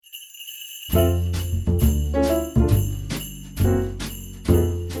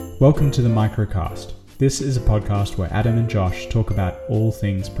Welcome to the Microcast. This is a podcast where Adam and Josh talk about all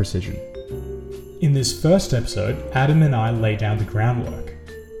things precision. In this first episode, Adam and I lay down the groundwork.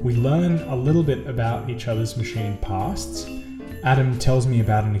 We learn a little bit about each other's machining pasts. Adam tells me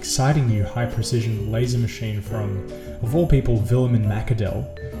about an exciting new high-precision laser machine from, of all people, Willem and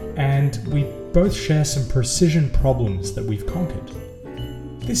Macadel, and we both share some precision problems that we've conquered.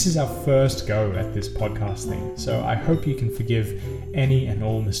 This is our first go at this podcast thing, so I hope you can forgive any and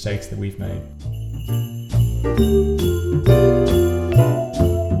all mistakes that we've made.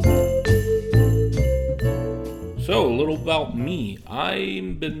 So, a little about me.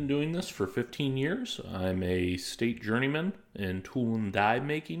 I've been doing this for 15 years. I'm a state journeyman in tool and die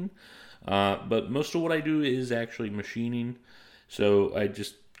making, but most of what I do is actually machining, so I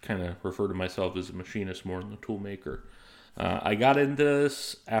just kind of refer to myself as a machinist more than a tool maker. I got into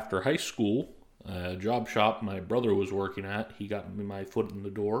this after high school, a job shop my brother was working at. He got me my foot in the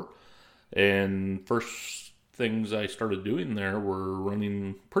door, and first things I started doing there were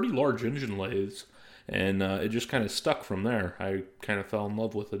running pretty large engine lathes, and it just kind of stuck from there. I kind of fell in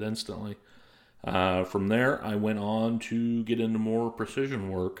love with it instantly. From there, I went on to get into more precision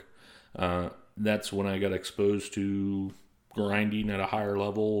work. That's when I got exposed to grinding at a higher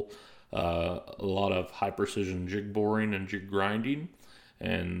level, a lot of high precision jig boring and jig grinding,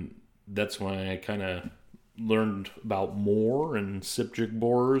 and that's when I kind of learned about more and SIP jig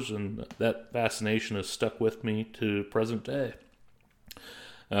borers, and that fascination has stuck with me to present day.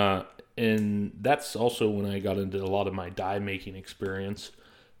 And that's also when I got into a lot of my die making experience.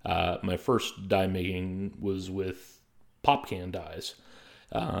 My first die making was with pop can dies,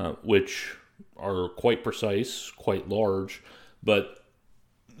 which are quite precise, quite large, but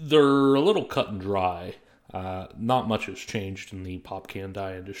they're a little cut and dry. Not much has changed in the pop can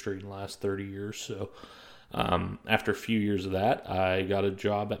die industry in the last 30 years. So after a few years of that, I got a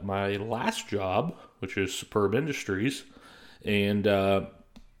job at my last job, which is Superb Industries. And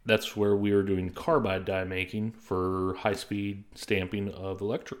that's where we were doing carbide die making for high-speed stamping of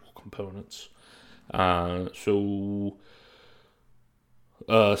electrical components. So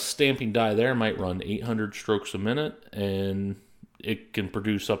stamping die there might run 800 strokes a minute, and it can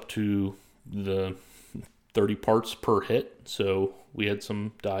produce up to the 30 parts per hit. So we had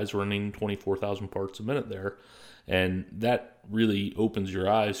some dies running 24,000 parts a minute there. And that really opens your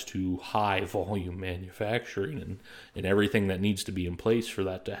eyes to high volume manufacturing and everything that needs to be in place for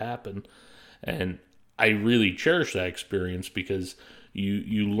that to happen. And I really cherish that experience because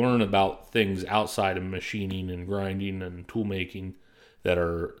you learn about things outside of machining and grinding and tool making that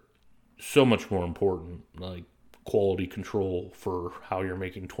are so much more important, like quality control for how you're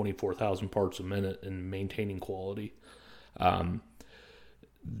making 24,000 parts a minute and maintaining quality.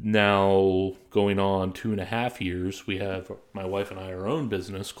 Now, going on 2.5 years, we have, my wife and I, our own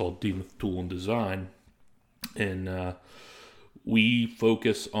business called Demuth Tool and Design, and we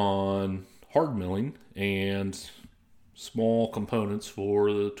focus on hard milling and small components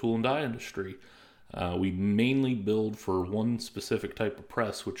for the tool and die industry. We mainly build for one specific type of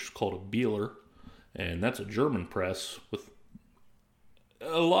press, which is called a Beeler, and that's a German press with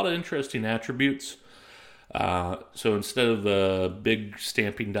a lot of interesting attributes. So instead of a big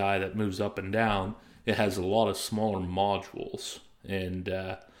stamping die that moves up and down, it has a lot of smaller modules, and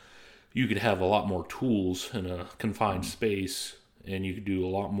you could have a lot more tools in a confined space, and you could do a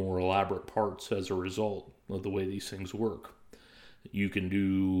lot more elaborate parts as a result of the way these things work. You can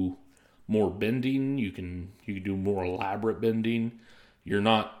do more bending, you can do more elaborate bending. You're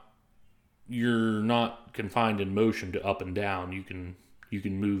not confined in motion to up and down. You can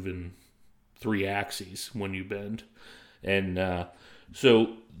move in 3 axes when you bend. And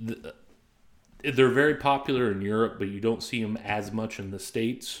so they're very popular in Europe, but you don't see them as much in the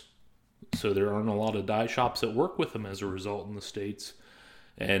States. So there aren't a lot of die shops that work with them as a result in the States.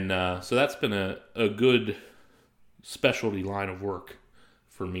 And so that's been a good specialty line of work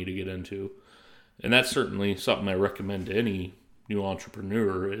for me to get into. And that's certainly something I recommend to any new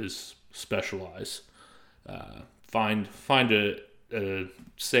entrepreneur is specialize. Find a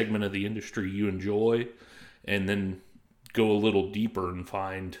segment of the industry you enjoy, and then go a little deeper and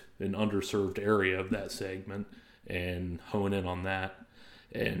find an underserved area of that segment and hone in on that,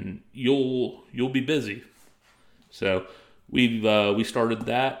 and you'll be busy. So we started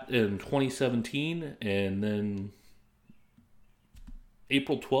that in 2017, and then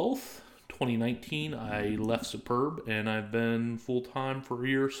April 12th 2019 I left Superb, and I've been full-time for a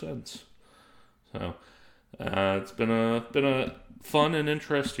year since. So it's been a fun and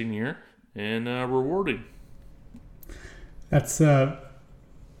interesting year, and rewarding. That's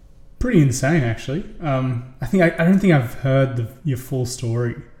pretty insane, actually. I don't think I've heard your full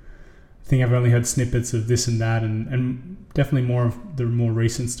story. I think I've only heard snippets of this and that, and definitely more of the more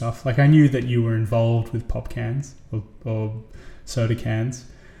recent stuff. Like I knew that you were involved with pop cans or soda cans,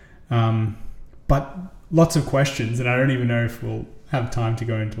 but lots of questions, and I don't even know if we'll have time to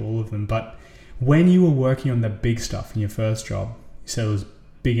go into all of them. But when you were working on the big stuff in your first job, you said it was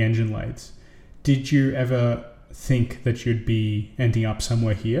big engine lathes. Did you ever think that you'd be ending up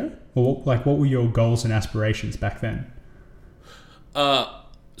somewhere here? Or like, what were your goals and aspirations back then?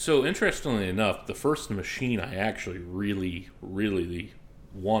 So interestingly enough, the first machine I actually really, really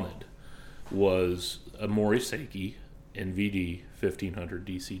wanted was a Moriseki NVD 1500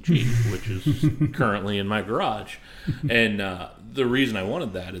 DCG, which is currently in my garage. And the reason I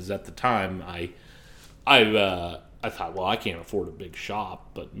wanted that is at the time I thought, well, I can't afford a big shop,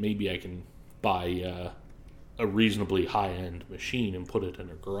 but maybe I can buy a reasonably high-end machine and put it in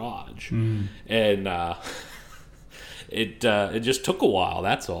a garage. And it just took a while,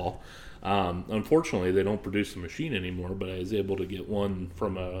 that's all. Unfortunately, they don't produce the machine anymore, but I was able to get one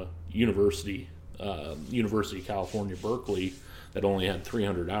from a University of California, Berkeley, that only had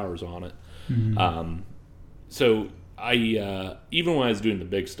 300 hours on it. So I even when I was doing the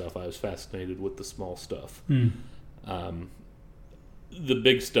big stuff, I was fascinated with the small stuff. The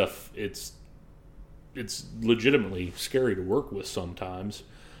big stuff, it's legitimately scary to work with sometimes.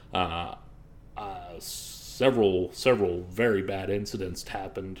 Several very bad incidents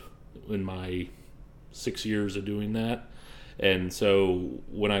happened in my 6 years of doing that. And so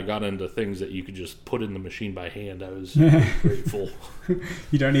when I got into things that you could just put in the machine by hand, I was grateful.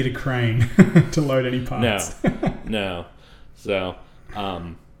 You don't need a crane to load any parts. No. So,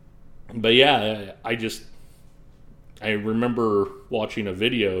 but yeah, I remember watching a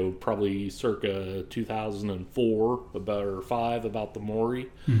video probably circa 2004 about the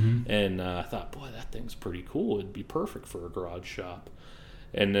Mori, and I thought, boy, that thing's pretty cool. It'd be perfect for a garage shop.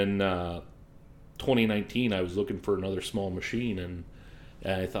 And then 2019, I was looking for another small machine, and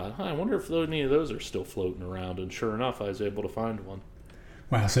I thought, I wonder if any of those are still floating around. And sure enough, I was able to find one.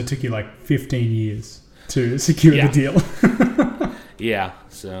 Wow, so it took you like 15 years to secure the deal. Yeah,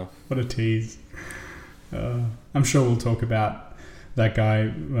 so. What a tease. I'm sure we'll talk about that guy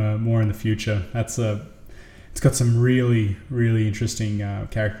more in the future. It's got some really, really interesting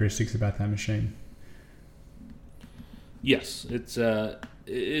characteristics about that machine. Yes, it's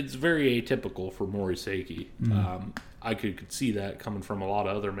very atypical for Moriseki. I could see that coming from a lot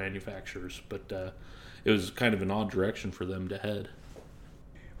of other manufacturers, but it was kind of an odd direction for them to head.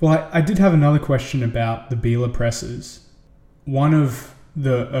 Well, I did have another question about the Beeler presses. One of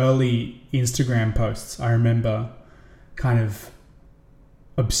the early Instagram posts I remember kind of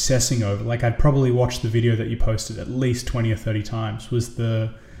obsessing over, like I'd probably watched the video that you posted at least 20 or 30 times, was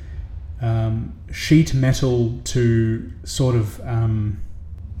the sheet metal to sort of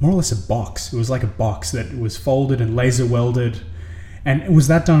more or less a box. It was like a box that was folded and laser welded. And was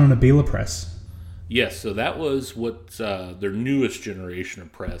that done on a Beeler press? Yes, so that was what their newest generation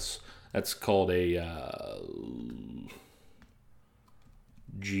of press. That's called a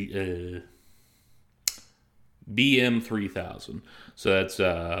BM3000. So that's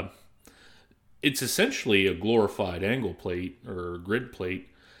it's essentially a glorified angle plate or grid plate.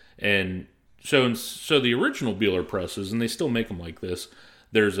 And so the original Beeler presses, and they still make them like this,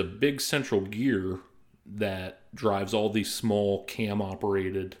 there's a big central gear that drives all these small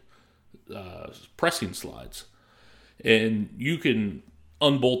cam-operated pressing slides. And you can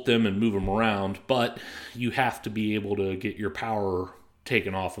unbolt them and move them around, but you have to be able to get your power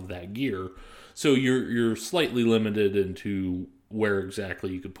taken off of that gear. So you're slightly limited into where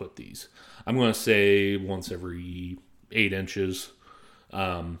exactly you could put these. I'm going to say once every 8 inches.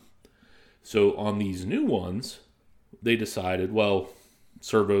 So on these new ones, they decided, well,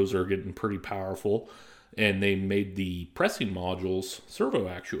 servos are getting pretty powerful, and they made the pressing modules servo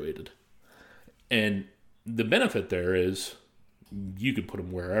actuated. And the benefit there is you could put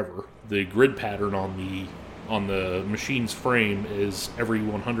them wherever. The grid pattern on the machine's frame is every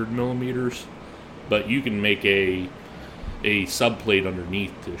 100 millimeters, but you can make a subplate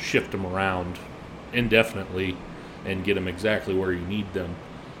underneath to shift them around indefinitely and get them exactly where you need them.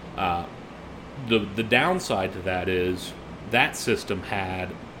 The downside to that is that system had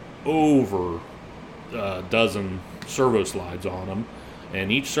over a dozen servo slides on them, and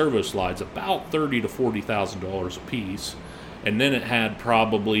each servo slide's about $30,000 to $40,000 a piece. And then it had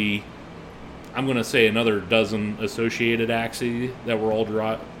probably, I'm going to say, another dozen associated axes that were all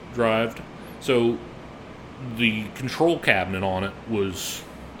drived. So the control cabinet on it was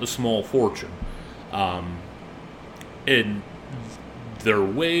a small fortune. And they're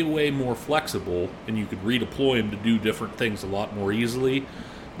way, way more flexible, and you could redeploy them to do different things a lot more easily.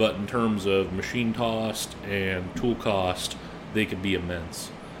 but in terms of machine cost and tool cost, they could be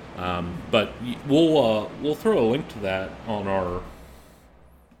immense. But we'll throw a link to that on our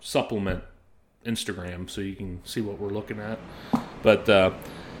supplement Instagram so you can see what we're looking at. But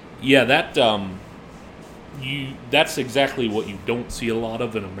that's exactly what you don't see a lot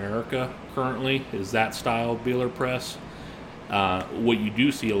of in America currently, is that style of beeler press. What you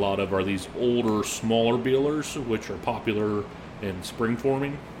do see a lot of are these older, smaller beelers, which are popular in spring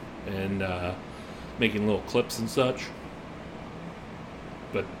forming and making little clips and such.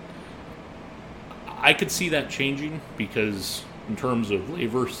 But I could see that changing because in terms of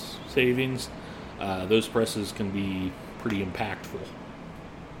labor savings, those presses can be pretty impactful.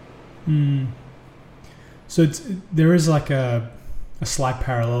 So there is like a slight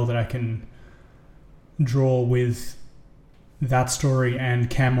parallel that I can draw with that story and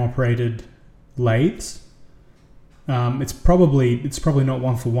cam-operated lathes. It's probably not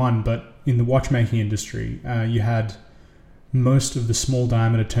one for one, but in the watchmaking industry, you had most of the small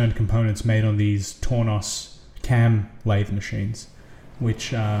diameter turned components made on these Tornos cam lathe machines,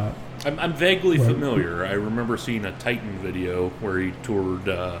 which I'm vaguely familiar. I remember seeing a Titan video where he toured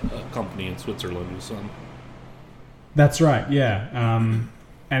a company in Switzerland with some. That's right, yeah.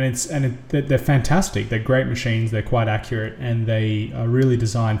 They're fantastic. They're great machines. They're quite accurate, and they are really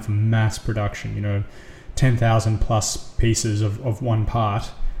designed for mass production. 10,000 plus pieces of one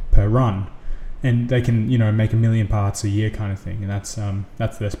part per run, and they can make 1 million parts a year kind of thing, and that's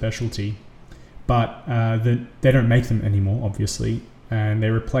their specialty. But they don't make them anymore, obviously, and they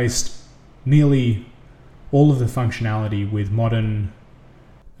replaced nearly all of the functionality with modern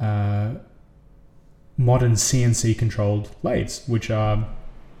CNC controlled lathes, which are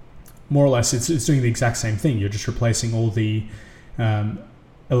more or less it's doing the exact same thing. You're just replacing all the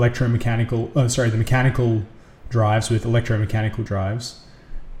the mechanical drives with electromechanical drives,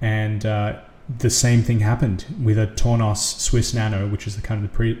 and the same thing happened with a Tornos Swiss Nano, which is the kind of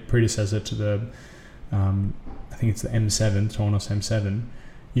the predecessor to the I think it's the M7, Tornos M7.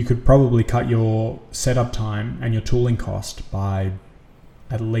 You could probably cut your setup time and your tooling cost by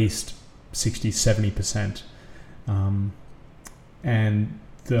at least 60-70%. And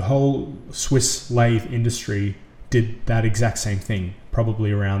the whole Swiss lathe industry did that exact same thing,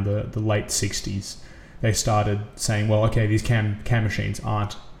 probably around the late 60s. They started saying, well, okay, these cam machines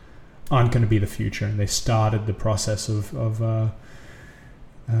aren't going to be the future, and they started the process of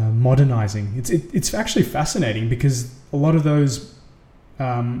modernizing. It's actually fascinating because a lot of those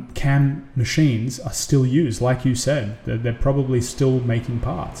cam machines are still used, like you said. They're probably still making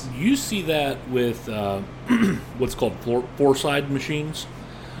parts. You see that with what's called four-side machines.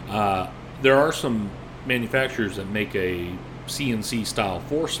 There are some manufacturers that make a CNC style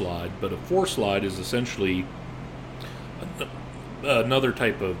four-slide, but a four-slide is essentially another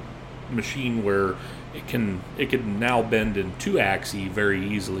type of machine where it can now bend in 2-axis very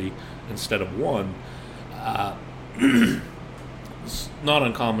easily instead of one. It's not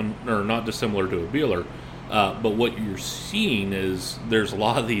uncommon or not dissimilar to a beeler, but what you're seeing is there's a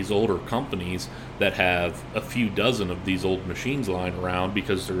lot of these older companies that have a few dozen of these old machines lying around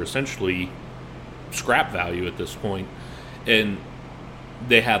because they're essentially scrap value at this point, and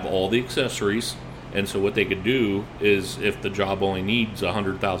they have all the accessories. And so what they could do is, if the job only needs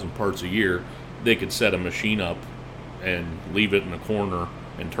 100,000 parts a year, they could set a machine up and leave it in a corner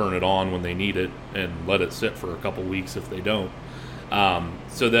and turn it on when they need it and let it sit for a couple weeks if they don't.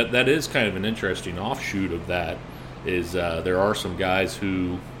 So that is kind of an interesting offshoot of that, is there are some guys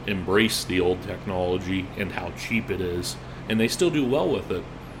who embrace the old technology and how cheap it is, and they still do well with it.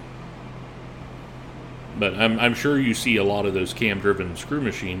 But I'm sure you see a lot of those cam-driven screw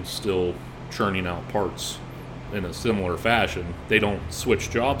machines still churning out parts in a similar fashion. They don't switch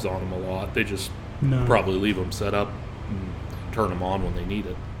jobs on them a lot. They just probably leave them set up and turn them on when they need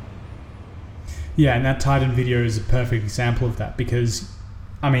it. Yeah, and that Titan video is a perfect example of that because,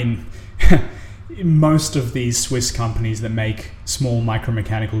 I mean, most of these Swiss companies that make small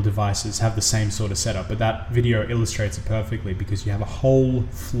micromechanical devices have the same sort of setup, but that video illustrates it perfectly because you have a whole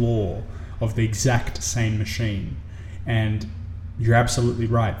floor of the exact same machine, and you're absolutely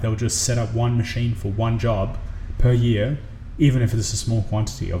right. They'll just set up one machine for one job per year, even if it's a small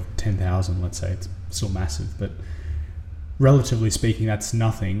quantity of 10,000, let's say. It's still massive, but relatively speaking, that's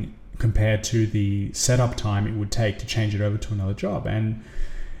nothing compared to the setup time it would take to change it over to another job. And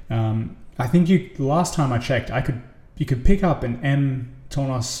I think the last time I checked, you could pick up an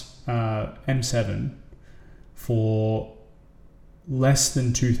Tornos M7 for less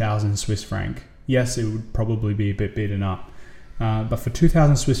than 2,000 Swiss franc. Yes, it would probably be a bit beaten up. But for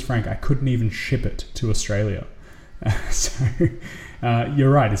 2,000 Swiss franc, I couldn't even ship it to Australia. So You're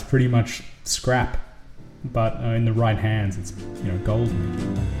right. It's pretty much scrap, but in the right hands, it's golden.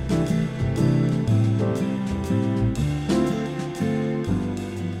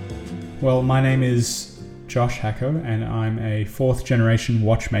 Well, my name is Josh Hacko, and I'm a fourth-generation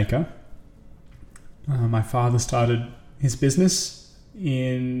watchmaker. My father started his business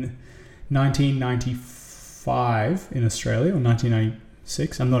in 1995 in Australia, or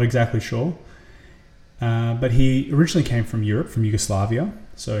 1996. I'm not exactly sure. But he originally came from Europe, from Yugoslavia.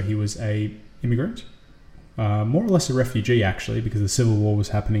 So he was a immigrant, more or less a refugee, actually, because the civil war was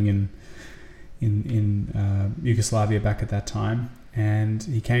happening in Yugoslavia back at that time. And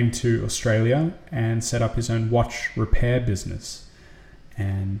he came to Australia and set up his own watch repair business.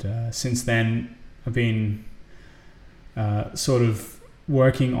 And since then, I've been sort of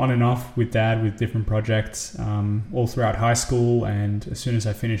working on and off with Dad with different projects all throughout high school. And as soon as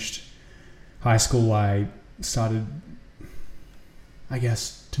I finished high school, I started, I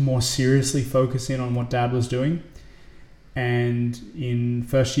guess, to more seriously focus in on what Dad was doing. And in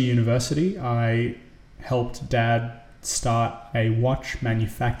first year university, I helped Dad start a watch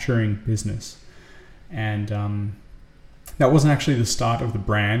manufacturing business. And that wasn't actually the start of the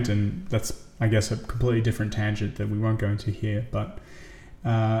brand, and that's, I guess, a completely different tangent that we won't go into here. But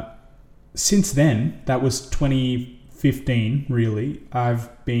since then, that was 2015, really,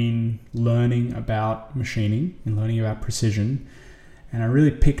 I've been learning about machining and learning about precision. And I really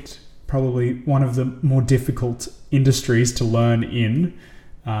picked probably one of the more difficult industries to learn in.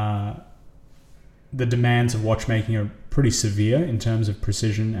 The demands of watchmaking are pretty severe in terms of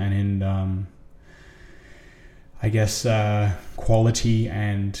precision and in, I guess, quality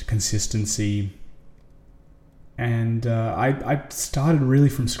and consistency. And I started really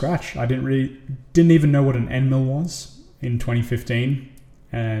from scratch. I didn't even know what an end mill was in 2015,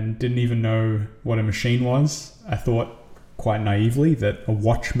 and didn't even know what a machine was. I thought quite naively that a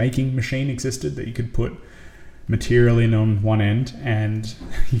watchmaking machine existed, that you could put material in on one end and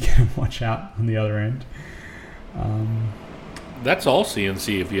you get a watch out on the other end. That's all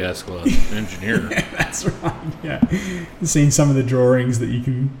CNC if you ask an engineer. Yeah, that's right. Yeah, seeing some of the drawings that you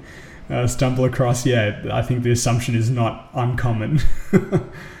can stumble across. Yeah, I think the assumption is not uncommon.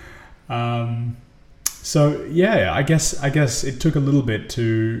 So yeah, I guess it took a little bit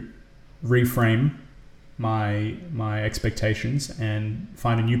to reframe my expectations and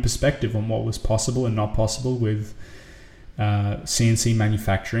find a new perspective on what was possible and not possible with CNC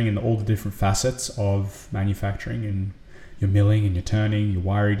manufacturing and all the different facets of manufacturing, and your milling and your turning, your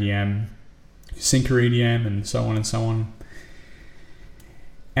wire EDM, your sinker EDM, and so on and so on.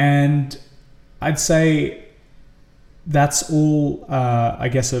 And I'd say that's all, I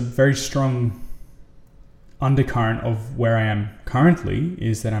guess, a very strong undercurrent of where I am currently,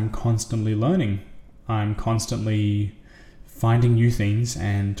 is that I'm constantly learning. I'm constantly finding new things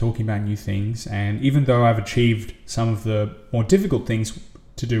and talking about new things. And even though I've achieved some of the more difficult things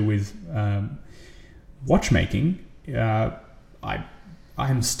to do with watchmaking,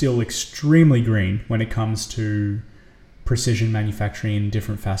 I'm still extremely green when it comes to precision manufacturing in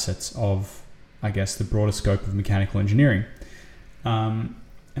different facets of, I guess, the broader scope of mechanical engineering.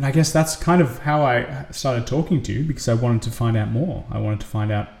 And I guess that's kind of how I started talking to you, because I wanted to find out more. I wanted to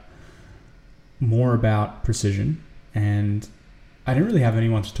find out more about precision, and I didn't really have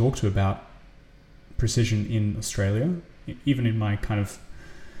anyone to talk to about precision in Australia. Even in my kind of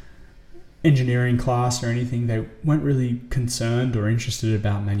engineering class or anything, they weren't really concerned or interested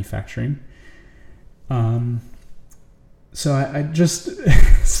about manufacturing. So I just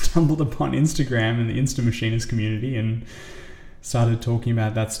stumbled upon Instagram and the Insta Machinist community and started talking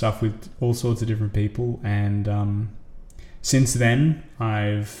about that stuff with all sorts of different people. And since then,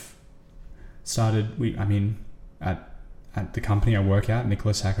 I've started, at the company I work at,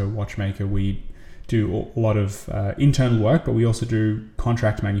 Nicholas Hacko Watchmaker, we do a lot of internal work, but we also do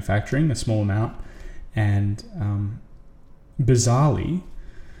contract manufacturing, a small amount. And bizarrely,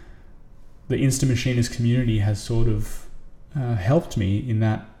 the Insta Machinist community has sort of helped me in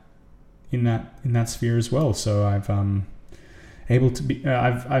that sphere as well. So I've been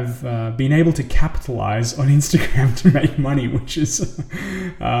able to capitalize on Instagram to make money, which is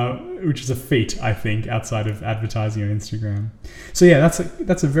a feat, I think, outside of advertising on Instagram. So yeah,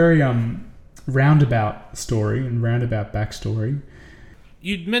 that's a very roundabout story and roundabout backstory.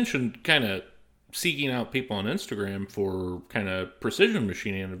 You'd mentioned kind of seeking out people on Instagram for kind of precision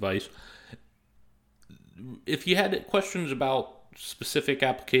machining advice. If you had questions about specific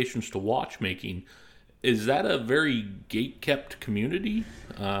applications to watchmaking, is that a very gate-kept community?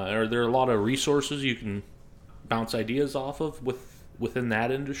 Are there a lot of resources you can bounce ideas off of within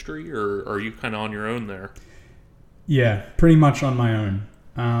that industry, or are you kind of on your own there? Yeah, pretty much on my own.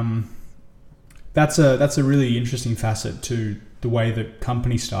 That's a really interesting facet to the way the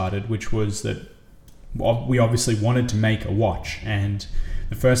company started, which was that we obviously wanted to make a watch, and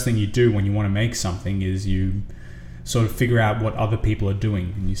the first thing you do when you want to make something is you sort of figure out what other people are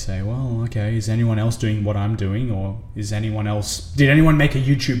doing, and you say, well, okay, is anyone else doing what I'm doing, or did anyone make a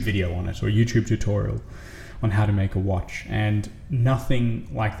YouTube video on it, or a YouTube tutorial on how to make a watch? And nothing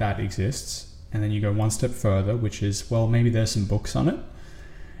like that exists. And then you go one step further, which is, well, maybe there's some books on it,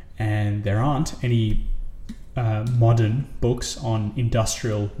 and there aren't any modern books on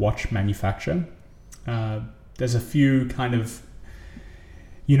industrial watch manufacture. There's a few kind of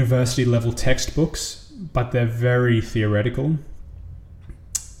university level textbooks, but they're very theoretical.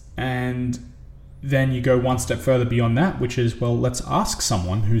 And then you go one step further beyond that, which is, well, let's ask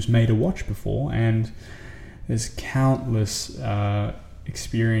someone who's made a watch before. And there's countless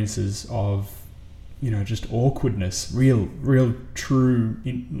experiences of, just awkwardness, real true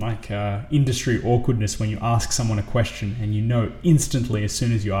industry awkwardness when you ask someone a question and you know instantly as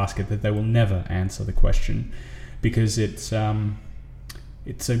soon as you ask it that they will never answer the question, because it's a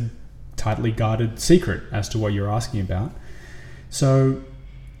tightly guarded secret as to what you're asking about. So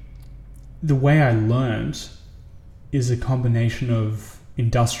the way I learned is a combination of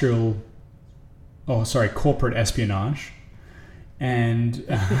corporate espionage and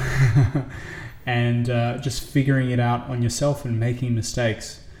and just figuring it out on yourself and making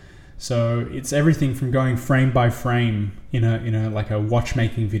mistakes. So it's everything from going frame by frame in a like a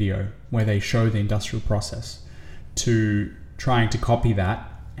watchmaking video where they show the industrial process, to trying to copy that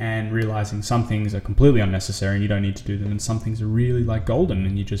and realizing some things are completely unnecessary and you don't need to do them, and some things are really like golden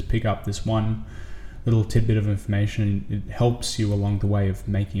and you just pick up this one little tidbit of information and it helps you along the way of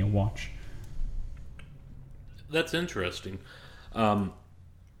making a watch. That's interesting.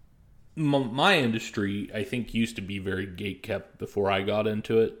 My industry, I think, used to be very gate-kept before I got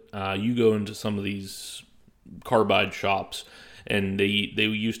into it. You go into some of these carbide shops, and they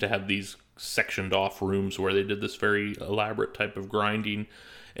used to have these sectioned off rooms where they did this very elaborate type of grinding,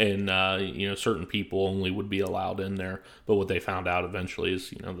 and certain people only would be allowed in there. But what they found out eventually is,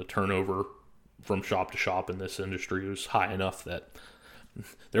 the turnover from shop to shop in this industry was high enough that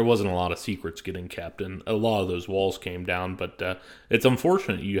there wasn't a lot of secrets getting kept, and a lot of those walls came down. But it's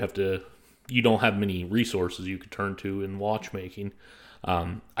unfortunate you don't have many resources you could turn to in watchmaking.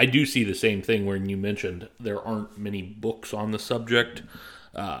 I do see the same thing when you mentioned there aren't many books on the subject.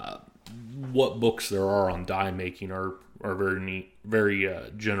 What books there are on die making are very neat, very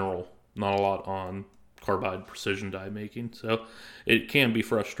general. Not a lot on carbide precision die making, so it can be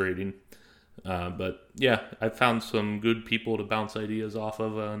frustrating. But yeah, I've found some good people to bounce ideas off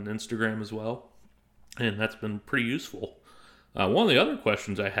of on Instagram as well, and that's been pretty useful. One of the other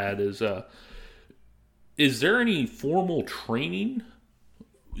questions I had is there any formal training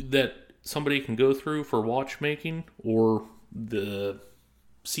that somebody can go through for watchmaking or the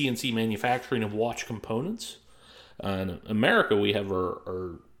CNC manufacturing of watch components? In America, we have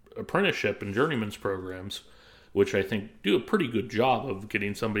our apprenticeship and journeyman's programs, which I think do a pretty good job of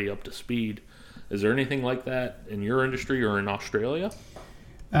getting somebody up to speed. Is there anything like that in your industry or in Australia?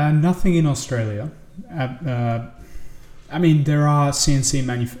 Nothing in Australia. There are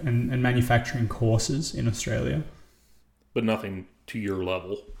CNC and manufacturing courses in Australia. But nothing to your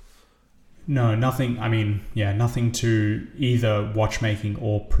level? No, nothing. Nothing to either watchmaking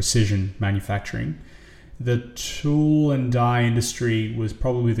or precision manufacturing. The tool and die industry was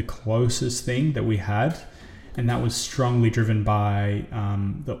probably the closest thing that we had, and that was strongly driven by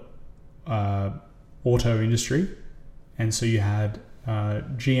the auto industry. And so you had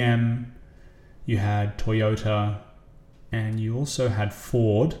GM, you had Toyota, and you also had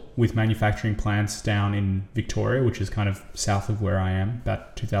Ford with manufacturing plants down in Victoria, which is kind of south of where I am,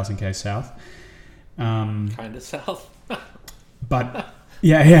 about 2,000 km south. Kind of south. But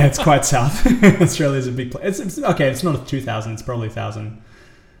yeah, it's quite south. Australia's a big place. It's okay, it's not 2,000, it's probably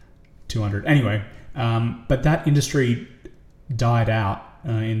 1,200. Anyway, but that industry died out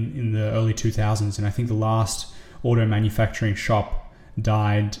in the early 2000s, and I think the last auto manufacturing shop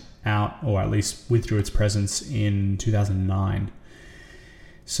died out, or at least withdrew its presence, in 2009.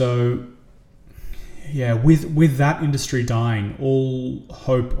 So yeah, with that industry dying, all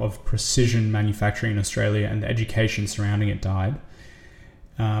hope of precision manufacturing in Australia and the education surrounding it died.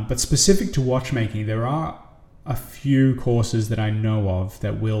 But specific to watchmaking, there are a few courses that I know of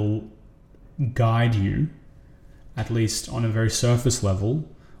that will guide you, at least on a very surface level,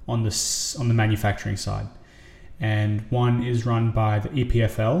 on the manufacturing side. And one is run by the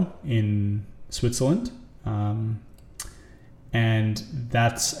EPFL in Switzerland, and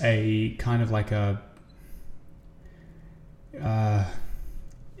that's a kind of like a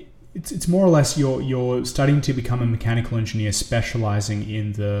it's more or less you're studying to become a mechanical engineer specializing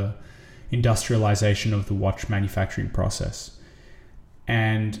in the industrialization of the watch manufacturing process.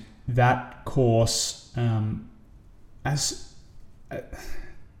 And that course, as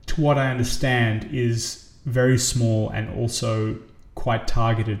to what I understand, is very small and also quite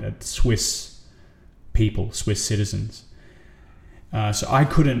targeted at Swiss people, Swiss citizens. So I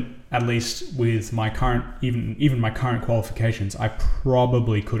couldn't, at least with my current, even my current qualifications, I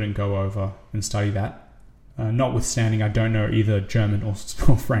probably couldn't go over and study that. Notwithstanding, I don't know either German or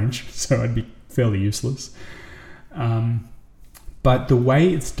French, so I'd be fairly useless. But the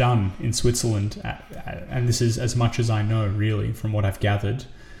way it's done in Switzerland, and this is as much as I know really from what I've gathered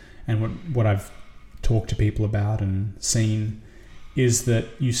and what I've talked to people about and seen, is that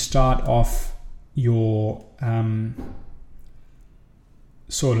you start off your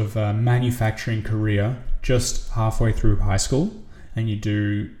sort of manufacturing career just halfway through high school, and you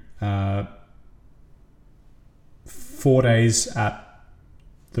do 4 days at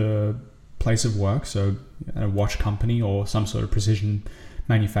the place of work, so a watch company or some sort of precision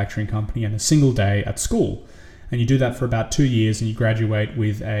manufacturing company, and a single day at school. And you do that for about 2 years, and you graduate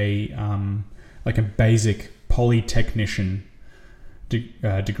with a like a basic polytechnician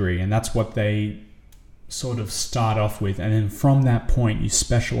degree, and that's what they sort of start off with. And then from that point, you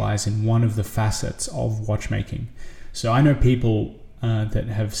specialize in one of the facets of watchmaking. So I know people that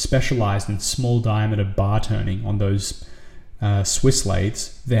have specialized in small diameter bar turning on those Swiss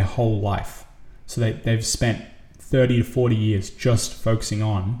lathes their whole life. So they've spent 30 to 40 years just focusing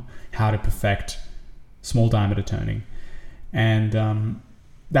on how to perfect small diameter turning. And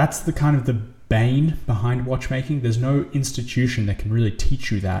that's the kind of the bane behind watchmaking. There's no institution that can really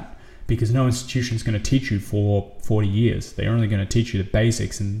teach you that, because no institution is going to teach you for 40 years. They're only going to teach you the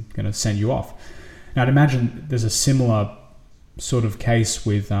basics and going to send you off. Now, I'd imagine there's a similar sort of case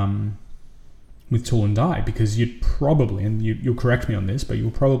with tool and die, because you'd probably, and you'll correct me on this, but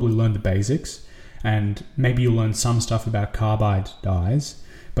you'll probably learn the basics, and maybe you'll learn some stuff about carbide dies.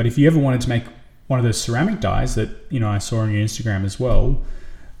 But if you ever wanted to make one of those ceramic dies that, I saw on your Instagram as well,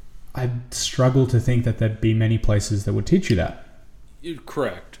 I'd struggle to think that there'd be many places that would teach you that. You're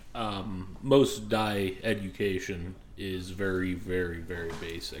correct. Most die education is very, very, very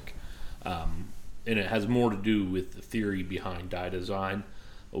basic. And it has more to do with the theory behind die design,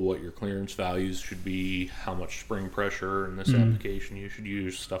 of what your clearance values should be, how much spring pressure in this application you should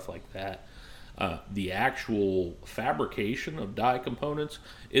use, stuff like that. The actual fabrication of die components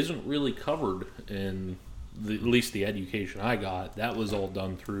isn't really covered in at least the education I got. That was all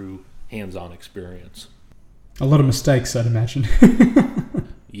done through hands-on experience. A lot of mistakes, I'd imagine.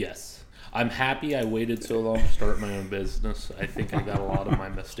 Yes. I'm happy I waited so long to start my own business. I think I got a lot of my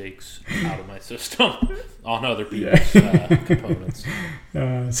mistakes out of my system on other people's components.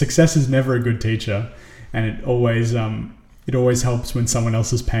 Success is never a good teacher, and it always helps when someone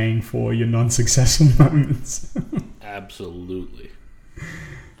else is paying for your non-successful moments. Absolutely.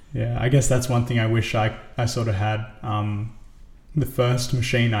 Yeah, I guess that's one thing I wish I sort of had. The first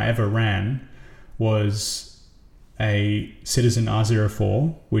machine I ever ran was a Citizen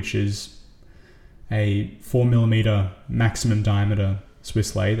R04, which is a 4mm maximum diameter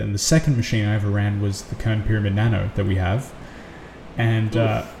Swiss lathe, and the second machine I ever ran was the Kern Pyramid Nano that we have. And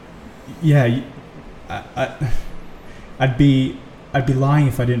I'd be lying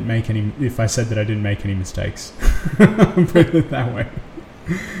if I said that I didn't make any mistakes. Put it that way.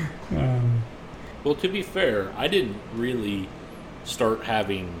 Well, to be fair, I didn't really start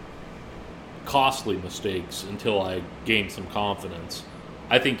having costly mistakes until I gained some confidence.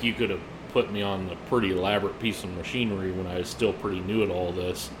 I think you could have put me on a pretty elaborate piece of machinery when I was still pretty new at all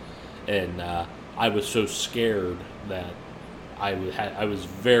this, and I was so scared that I was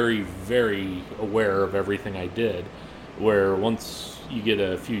very, very aware of everything I did, where once you get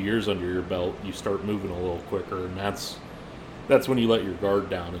a few years under your belt, you start moving a little quicker, and that's when you let your guard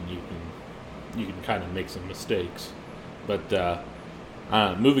down and you can kind of make some mistakes. But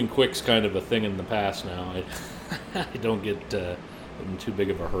moving quick's kind of a thing in the past now. I don't get in too big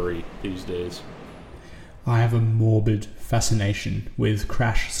of a hurry these days. I have a morbid fascination with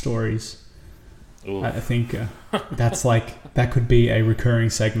crash stories. Ooh. I think that could be a recurring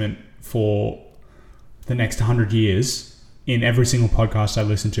segment for the next 100 years in every single podcast I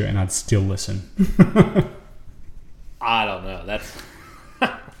listen to, and I'd still listen. I don't know. That's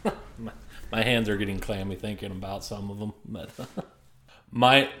my hands are getting clammy thinking about some of them. But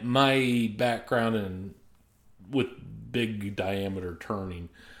my background with big diameter turning,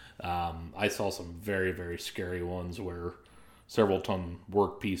 I saw some very, very scary ones where several ton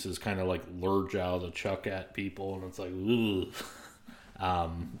work pieces kind of like lurch out of the chuck at people, and it's like,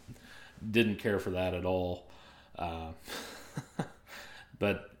 ugh. Didn't care for that at all.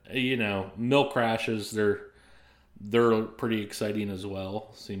 But mill crashes, they're pretty exciting as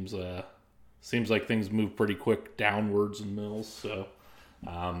well. Seems like things move pretty quick downwards in mills. So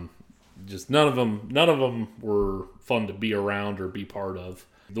just none of them were fun to be around or be part of.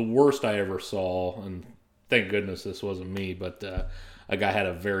 The worst I ever saw, and thank goodness this wasn't me, but a guy had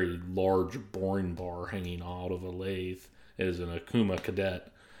a very large boring bar hanging out of a lathe. It is an Akuma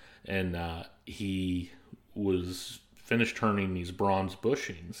Cadet, and he was finished turning these bronze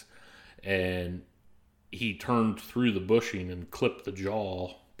bushings, and he turned through the bushing and clipped the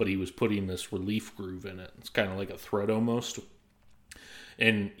jaw, but he was putting this relief groove in it. It's kind of like a thread almost.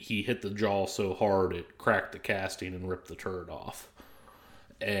 And he hit the jaw so hard it cracked the casting and ripped the turret off.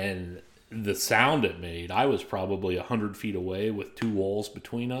 And the sound it made, I was probably 100 feet away with two walls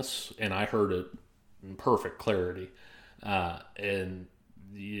between us, and I heard it in perfect clarity. And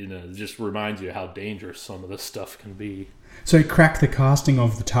it just reminds you how dangerous some of this stuff can be. So it cracked the casting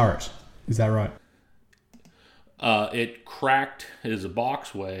of the turret. Is that right? It cracked as a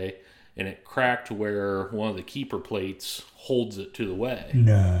boxway, and it cracked where one of the keeper plates holds it to the way.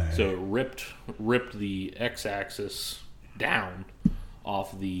 No. So it ripped the X-axis down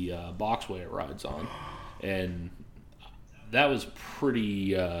off the boxway it rides on, and that was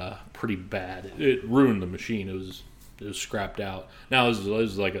pretty bad. It ruined the machine. It was scrapped out. Now it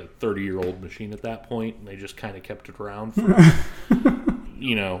was like a 30-year-old machine at that point, and they just kind of kept it around for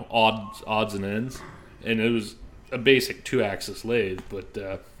odds and ends. And it was a basic 2-axis lathe, but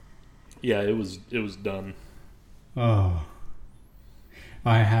it was done. Oh,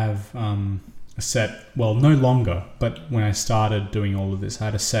 I have a set. Well, no longer, but when I started doing all of this, I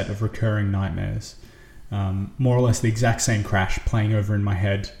had a set of recurring nightmares. More or less the exact same crash playing over in my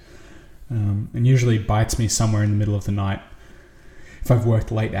head. And usually bites me somewhere in the middle of the night if I've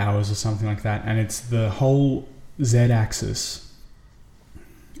worked late hours or something like that. And it's the whole Z-axis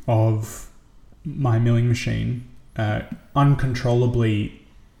of my milling machine uncontrollably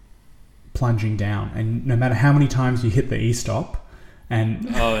plunging down. And no matter how many times you hit the E-stop, and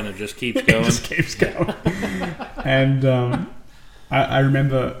it just keeps going. It just keeps going. And I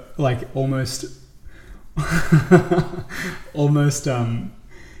remember almost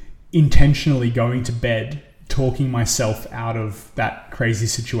intentionally going to bed, talking myself out of that crazy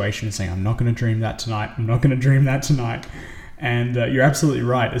situation and saying, I'm not going to dream that tonight. I'm not going to dream that tonight. And you're absolutely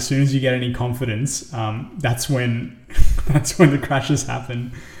right. As soon as you get any confidence, that's when the crashes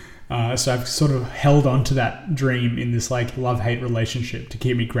happen. So I've sort of held on to that dream in this love-hate relationship to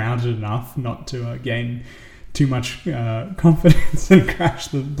keep me grounded enough not to gain too much confidence and crash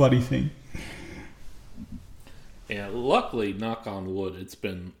the bloody thing. Yeah, luckily, knock on wood, it's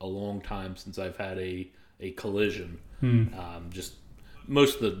been a long time since I've had a collision. Just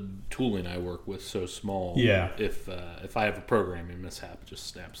most of the tooling I work with so small. Yeah. If I have a programming mishap, it just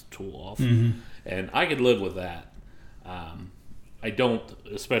snaps the tool off, mm-hmm. and I could live with that. I don't,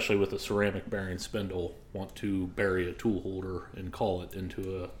 especially with a ceramic bearing spindle, want to bury a tool holder and call it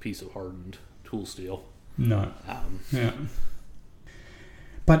into a piece of hardened tool steel. No. Yeah.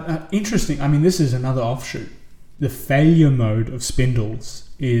 But interesting. I mean, this is another offshoot. The failure mode of spindles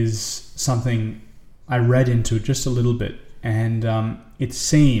is something I read into just a little bit, and it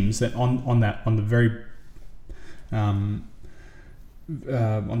seems that on the very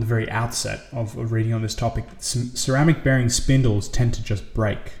outset of reading on this topic, ceramic bearing spindles tend to just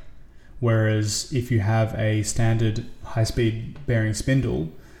break, whereas if you have a standard high-speed bearing spindle,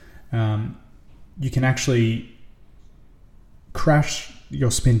 you can actually crash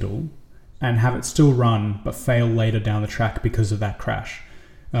your spindle and have it still run but fail later down the track because of that crash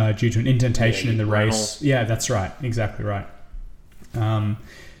due to an indentation in the race. Yeah, that's right. Exactly right.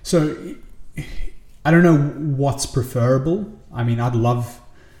 So I don't know what's preferable. I mean, I'd love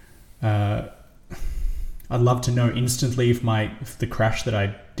to know instantly if the crash that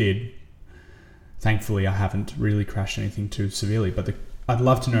I did, thankfully I haven't really crashed anything too severely, but I'd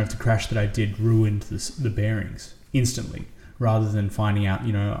love to know if the crash that I did ruined the bearings instantly, rather than finding out,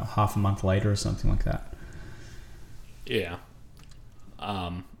 half a month later or something like that. Yeah.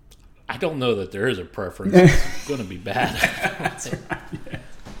 I don't know that there is a preference. It's going to be bad. That's right,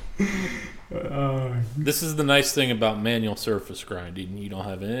 yeah. This is the nice thing about manual surface grinding. You don't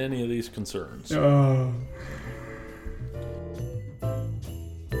have any of these concerns.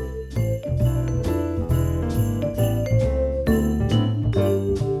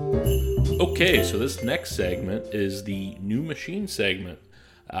 Okay, so this next segment is the new machine segment.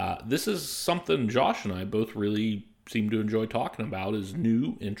 This is something Josh and I both really seem to enjoy talking about is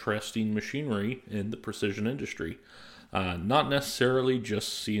new, interesting machinery in the precision industry. Not necessarily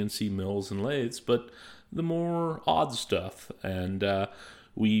just CNC mills and lathes, but the more odd stuff. And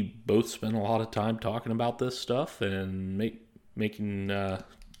we both spend a lot of time talking about this stuff and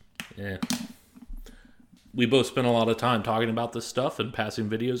we both spent a lot of time talking about this stuff and passing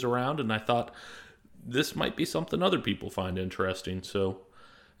videos around, and I thought this might be something other people find interesting. So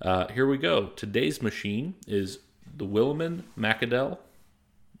here we go. Today's machine is the Williman Macadel.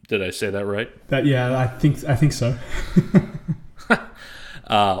 Did I say that right? I think so.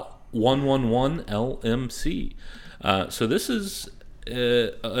 111 LMC. So this is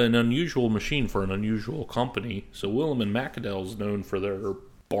an unusual machine for an unusual company. So Williman Macadel is known for their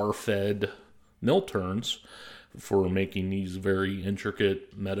bar-fed mill turns for making these very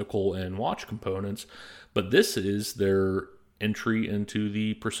intricate medical and watch components, but this is their entry into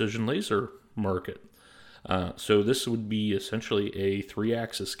the precision laser market. So this would be essentially a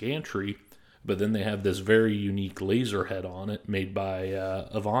 3-axis gantry, but then they have this very unique laser head on it made by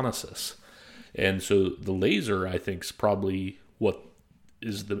Avanesys. And so the laser, I think, is probably what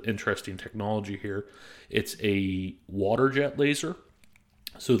is the interesting technology here. It's a water jet laser.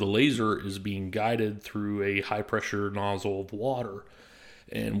 So the laser is being guided through a high-pressure nozzle of water.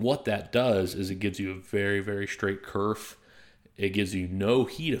 And what that does is it gives you a very, very straight kerf. It gives you no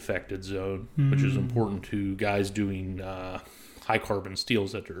heat-affected zone, which is important to guys doing high-carbon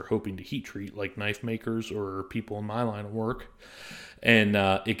steels that they're hoping to heat treat, like knife makers or people in my line of work. And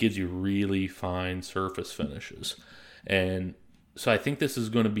it gives you really fine surface finishes. And so I think this is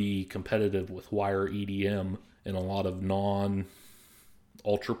going to be competitive with wire EDM in a lot of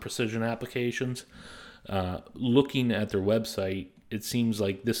ultra precision applications. Looking at their website, it seems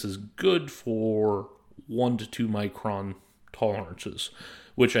like this is good for 1 to 2 micron tolerances,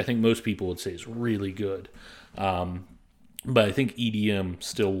 which I think most people would say is really good. But I think EDM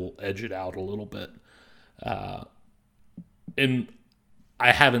still will edge it out a little bit. And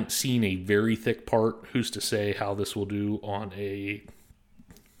I haven't seen a very thick part. Who's to say how this will do on a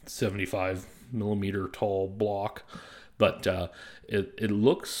 75 millimeter tall block? But it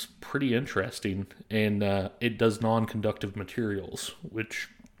looks pretty interesting, and it does non-conductive materials, which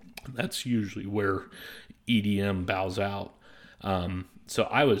that's usually where EDM bows out. So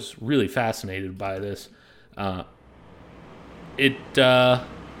I was really fascinated by this.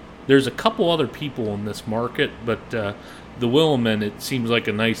 There's a couple other people in this market, but the Williman, it seems like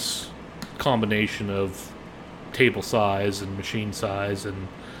a nice combination of table size and machine size, and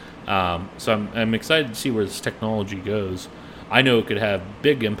so I'm excited to see where this technology goes. I know it could have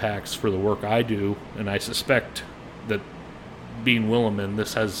big impacts for the work I do, and I suspect that being Williman,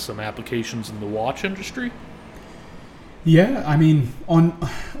 this has some applications in the watch industry. Yeah, I mean,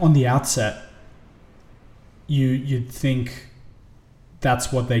 on the outset, you'd think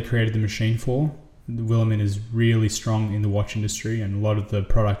that's what they created the machine for. The Williman is really strong in the watch industry, and a lot of the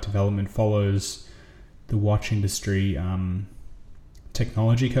product development follows the watch industry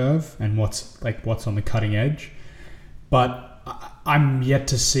technology curve and what's on the cutting edge. But I'm yet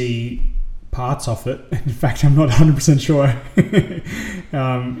to see parts of it. In fact, I'm not 100% sure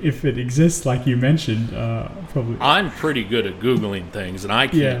if it exists, like you mentioned. Probably. I'm pretty good at Googling things, and I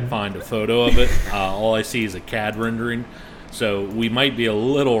can't find a photo of it. All I see is a CAD rendering. So we might be a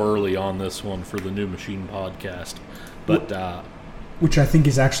little early on this one for the New Machine podcast. But which I think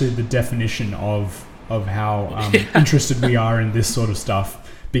is actually the definition of how interested we are in this sort of stuff.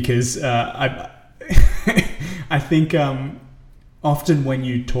 Because I think often when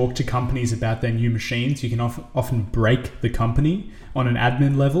you talk to companies about their new machines, you can often break the company on an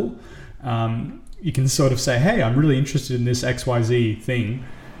admin level. You can sort of say, hey, I'm really interested in this XYZ thing.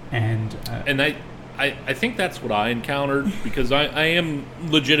 And I think that's what I encountered, because I am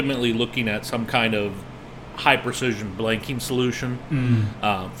legitimately looking at some kind of high-precision blanking solution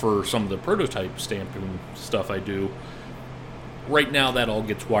for some of the prototype stamping stuff I do. Right now, that all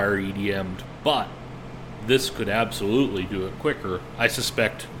gets wire EDM'd, but this could absolutely do it quicker. I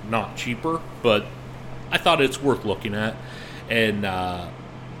suspect not cheaper, but I thought it's worth looking at. And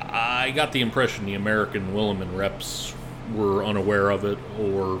I got the impression the American Williman reps were unaware of it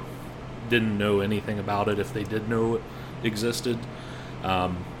or didn't know anything about it if they did know it existed.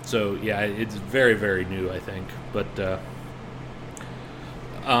 So, yeah, it's very, very new, I think. But,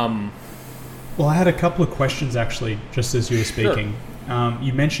 well, I had a couple of questions, actually, just as you were speaking. Sure.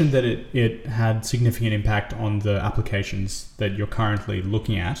 You mentioned that it had significant impact on the applications that you're currently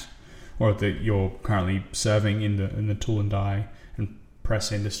looking at, or that you're currently serving in the tool and die and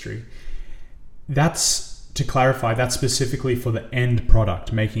press industry. That's, to clarify, that's specifically for the end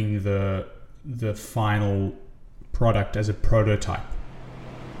product, making the final product as a prototype?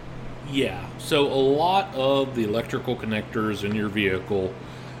 Yeah, so a lot of the electrical connectors in your vehicle,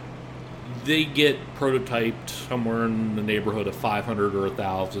 they get prototyped somewhere in the neighborhood of 500 or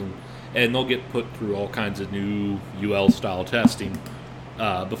 1,000, and they'll get put through all kinds of new UL-style testing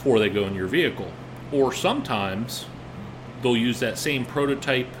before they go in your vehicle. Or sometimes they'll use that same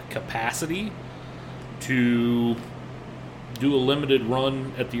prototype capacity to do a limited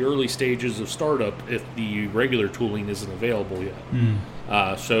run at the early stages of startup if the regular tooling isn't available yet.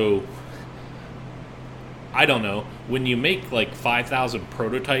 So I don't know. When you make like 5,000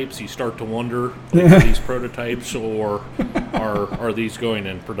 prototypes, you start to wonder, like, are these prototypes or are these going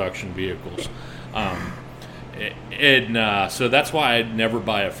in production vehicles? So that's why I'd never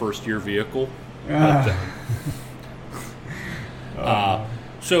buy a first-year vehicle.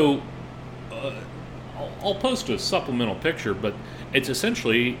 I'll post a supplemental picture, but it's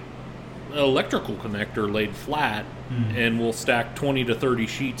essentially an electrical connector laid flat, and we'll stack 20 to 30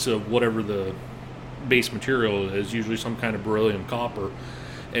 sheets of whatever the base material is, usually some kind of beryllium copper,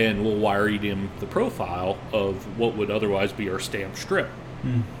 and we'll wire EDM the profile of what would otherwise be our stamped strip.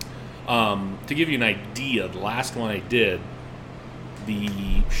 To give you an idea, the last one I did, the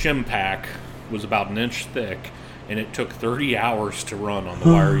shim pack was about an inch thick, and it took 30 hours to run on the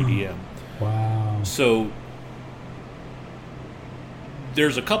wire EDM. Wow. So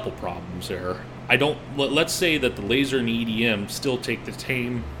there's a couple problems there. Let's say that the laser and EDM still take the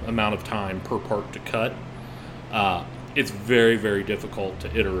same amount of time per part to cut. It's very, very difficult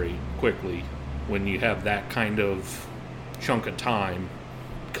to iterate quickly when you have that kind of chunk of time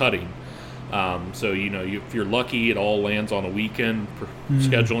cutting. So, if you're lucky, it all lands on a weekend,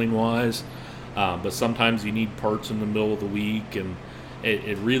 scheduling wise. But sometimes you need parts in the middle of the week, and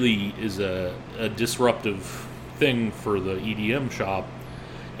it really is a disruptive thing for the EDM shop.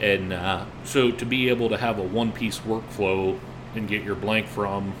 And so to be able to have a one-piece workflow and get your blank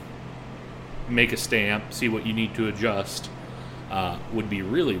from, make a stamp, see what you need to adjust, would be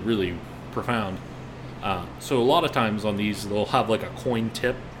really, really profound. So a lot of times on these, they'll have like a coin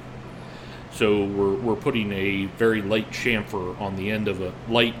tip. So we're putting a very light chamfer on the end of a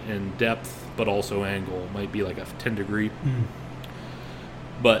light in depth, but also angle. It might be like a 10 degree.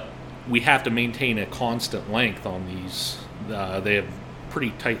 But we have to maintain a constant length on these. They have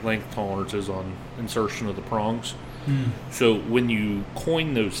pretty tight length tolerances on insertion of the prongs. So when you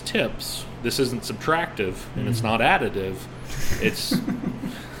coin those tips, this isn't subtractive and it's not additive.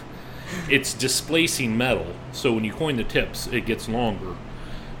 It's displacing metal. So when you coin the tips, it gets longer.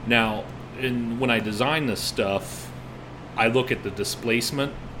 Now, when I design this stuff, I look at the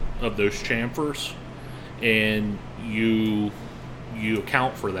displacement of those chamfers, and you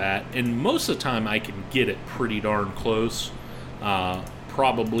account for that. And most of the time, I can get it pretty darn close.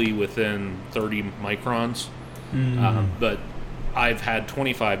 Probably within 30 microns. But I've had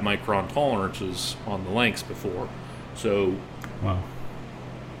 25 micron tolerances on the lengths before. So wow.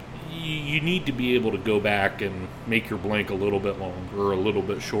 You need to be able to go back and make your blank a little bit longer or a little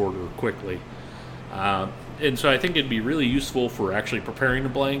bit shorter quickly. And so I think it'd be really useful for actually preparing a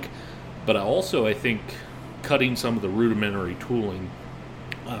blank. But I think cutting some of the rudimentary tooling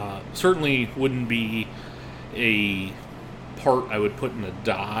certainly wouldn't be a part I would put in a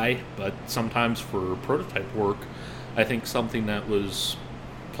die, but sometimes for prototype work, I think something that was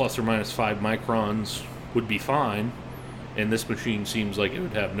plus or minus 5 microns would be fine, and this machine seems like it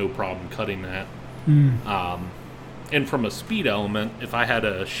would have no problem cutting that. And from a speed element, if I had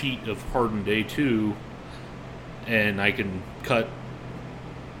a sheet of hardened A2 and I can cut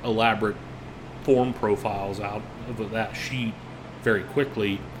elaborate form profiles out of that sheet very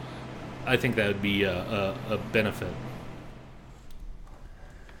quickly, I think that would be a benefit.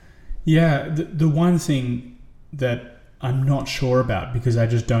 Yeah, the one thing that I'm not sure about, because I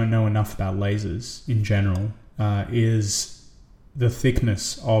just don't know enough about lasers in general, is the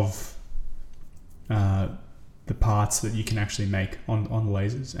thickness of the parts that you can actually make on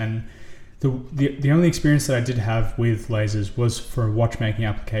lasers. And the only experience that I did have with lasers was for a watchmaking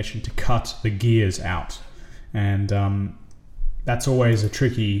application to cut the gears out. And that's always a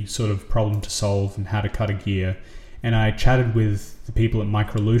tricky sort of problem to solve, and how to cut a gear. And I chatted with the people at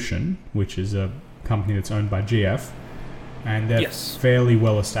Microlution, which is a company that's owned by GF, and they're fairly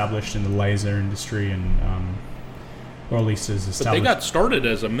well established in the laser industry, and or at least as established. But they got started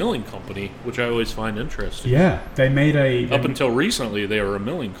as a milling company, which I always find interesting. Yeah, they made up until recently, they were a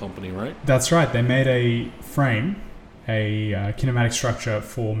milling company, right? That's right. They made a frame, a kinematic structure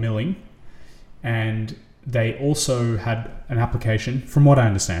for milling, and they also had an application. From what I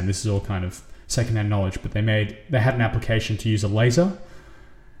understand, this is all kind of secondhand knowledge, but they had an application to use a laser,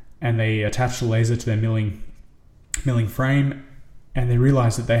 and they attached the laser to their milling milling frame, and they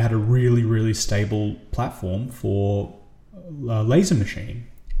realized that they had a really, really stable platform for laser machining.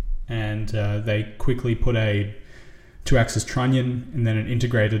 And they quickly put a 2-axis trunnion, and then an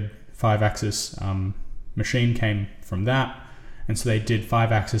integrated 5-axis machine came from that. And so they did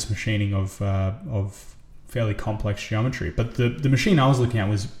 5-axis machining of fairly complex geometry. But the machine I was looking at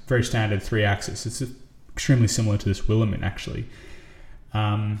was very standard 3-axis. It's extremely similar to this Wilhelmine, actually.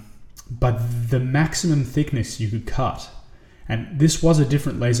 But the maximum thickness you could cut, and this was a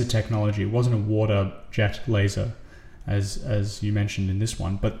different laser technology. It wasn't a water jet laser, as you mentioned in this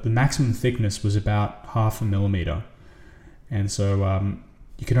one, but the maximum thickness was about 0.5 millimeter. And so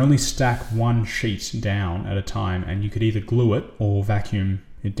you could only stack one sheet down at a time, and you could either glue it or vacuum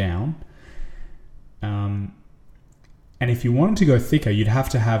it down. And if you wanted to go thicker, you'd have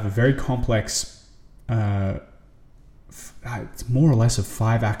to have a very complex, it's more or less a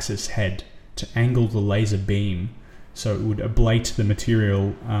 5-axis head to angle the laser beam so it would ablate the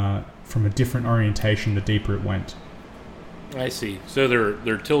material from a different orientation the deeper it went. I see. So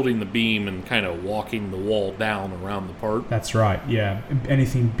they're tilting the beam and kind of walking the wall down around the part? That's right, yeah.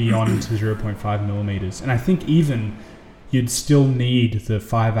 Anything beyond 0.5 millimeters. And I think even you'd still need the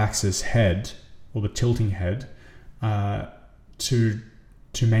 5-axis head, or the tilting head, to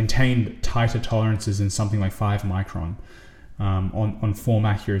maintain tighter tolerances than something like 5 micron on form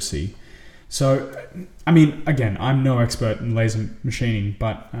accuracy. So, I mean, again, I'm no expert in laser machining,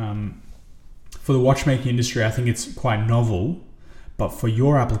 but for the watchmaking industry, I think it's quite novel. But for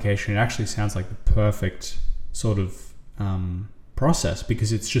your application, it actually sounds like the perfect sort of process,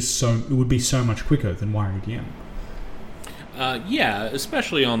 because it's just it would be so much quicker than wire EDM. Yeah,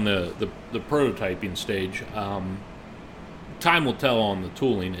 especially on the prototyping stage. Time will tell on the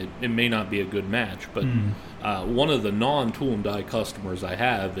tooling. It may not be a good match, but one of the non-tool and die customers I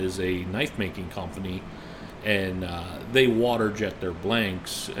have is a knife making company, and they water jet their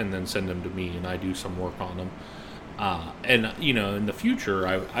blanks and then send them to me, and I do some work on them. And in the future,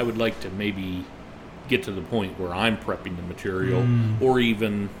 I would like to maybe get to the point where I'm prepping the material, or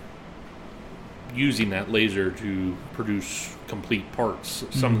even using that laser to produce complete parts.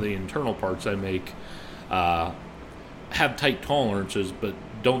 Some of the internal parts I make have tight tolerances, but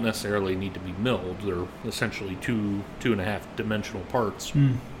don't necessarily need to be milled. They're essentially 2.5 dimensional parts.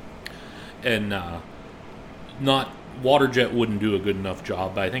 And not water jet wouldn't do a good enough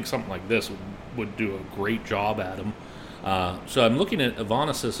job, but I think something like this would do a great job at them. So I'm looking at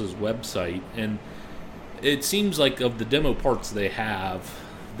Evonisys's website, and it seems like of the demo parts they have,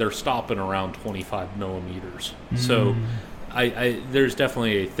 they're stopping around 25 millimeters. So there's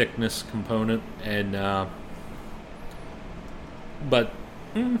definitely a thickness component, and but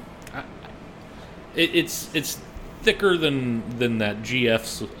it's thicker than that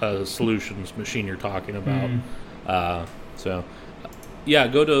GF Solutions machine you're talking about. So yeah,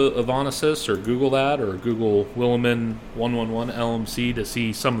 go to Evonisys or Google that, or Google Wilhelmine 111 LMC to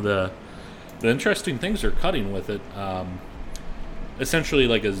see some of the interesting things they're cutting with it. Essentially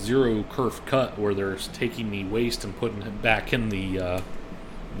like a zero kerf cut, where they're taking the waste and putting it back in the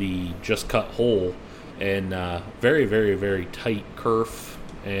just cut hole, and very, very, very tight kerf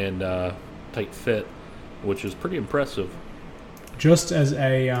and tight fit, which is pretty impressive. Just as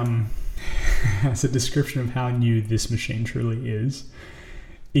a as a description of how new this machine truly is,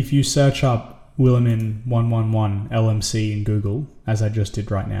 if you search up Wilhelmine 111 LMC in Google, as I just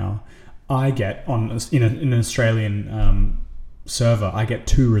did right now, I get in an Australian server, I get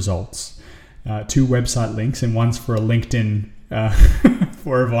 2 results, 2 website links, and one's for a LinkedIn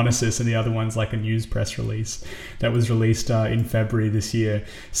for Evonisys, and the other one's like a news press release that was released in February this year.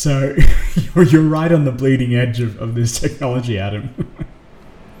 So you're right on the bleeding edge of this technology, Adam.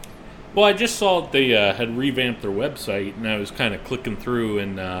 Well, I just saw that they had revamped their website, and I was kind of clicking through,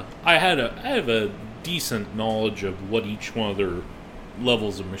 and I have a decent knowledge of what each one of their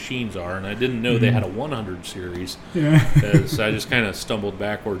levels of machines are, and I didn't know they had a 100 series. Yeah. So I just kind of stumbled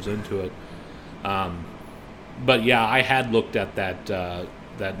backwards into it. But yeah, I had looked at that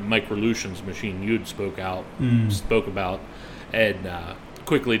Microlutions machine you'd spoke about, and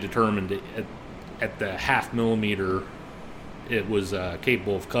quickly determined at the 0.5 millimeter it was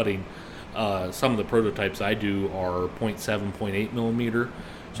capable of cutting. Some of the prototypes I do are 0.7, 0.8 millimeter,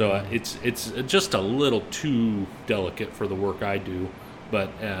 so it's just a little too delicate for the work I do.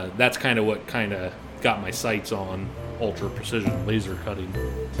 But that's kind of what kind of got my sights on ultra precision laser cutting.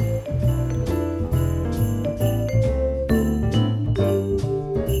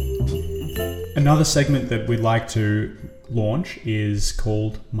 Another segment that we'd like to launch is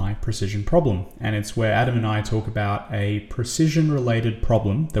called My Precision Problem, and it's where Adam and I talk about a precision-related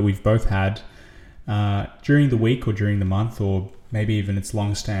problem that we've both had during the week or during the month, or maybe even it's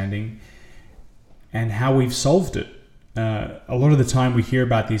long-standing, and how we've solved it. A lot of the time we hear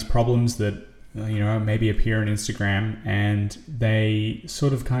about these problems that maybe appear on Instagram, and they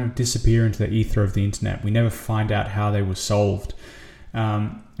sort of kind of disappear into the ether of the internet. We never find out how they were solved.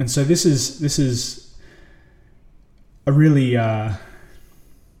 And so this is a really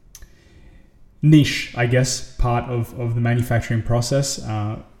niche, I guess, part of the manufacturing process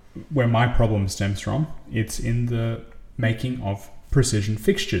where my problem stems from. It's in the making of precision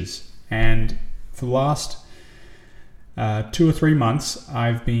fixtures. And for the last 2 or 3 months,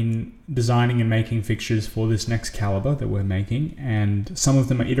 I've been designing and making fixtures for this next caliber that we're making, and some of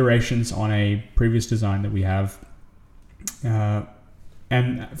them are iterations on a previous design that we have.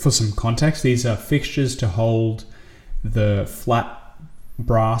 And for some context, these are fixtures to hold the flat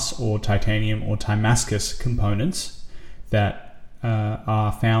brass or titanium or Damascus components that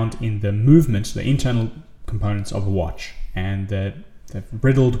are found in the movement, the internal components of a watch, and they're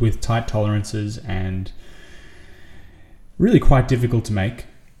riddled with tight tolerances and really quite difficult to make.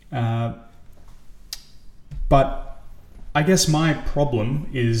 But I guess my problem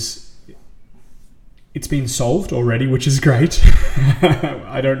is it's been solved already, which is great.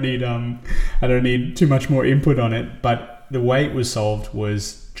 I don't need too much more input on it, but the way it was solved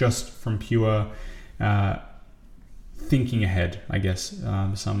was just from pure thinking ahead, I guess,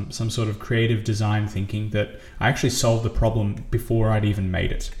 some sort of creative design thinking that I actually solved the problem before I'd even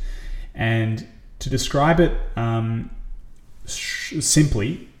made it. And to describe it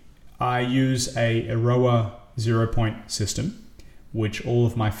simply, I use a Aroa 0-point system, which all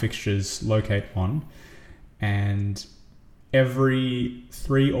of my fixtures locate on, and every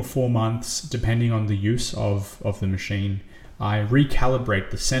 3 or 4 months, depending on the use of the machine, I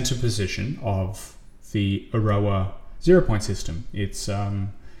recalibrate the center position of the Aroa 0-point system. It's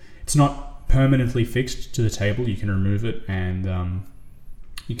not permanently fixed to the table. You can remove it, and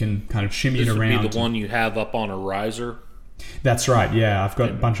you can kind of shimmy it around. This would be the one you have up on a riser? That's right, yeah. I've got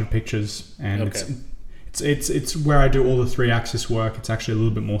a bunch of pictures, and okay. It's where I do all the 3-axis work. It's actually a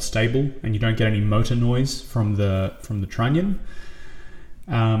little bit more stable, and you don't get any motor noise from the trunnion.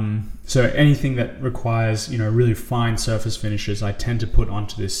 So anything that requires really fine surface finishes, I tend to put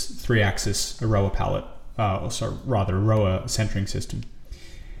onto this 3-axis Aroa palette, Aroa centering system.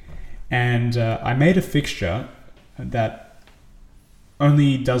 And I made a fixture that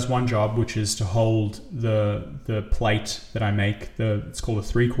only does one job, which is to hold the plate that I make. It's called a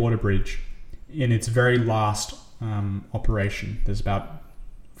 3/4 bridge. In its very last operation, there's about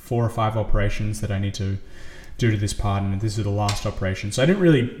 4 or 5 operations that I need to do to this part, and this is the last operation. So I didn't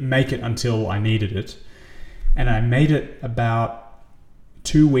really make it until I needed it, and I made it about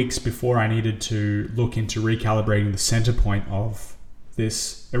 2 weeks before I needed to look into recalibrating the center point of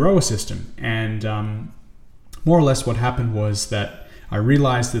this Aroa system. And more or less what happened was that I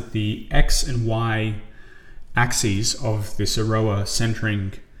realized that the X and Y axes of this Aroa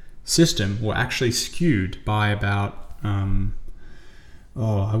centering system were actually skewed by about,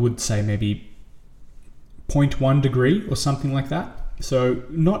 I would say maybe 0.1 degree or something like that. So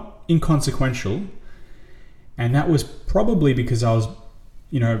not inconsequential. And that was probably because I was,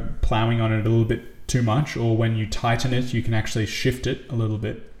 plowing on it a little bit too much, or when you tighten it, you can actually shift it a little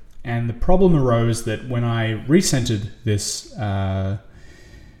bit. And the problem arose that when I recentered this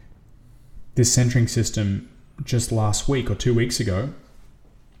centering system just last week or 2 weeks ago,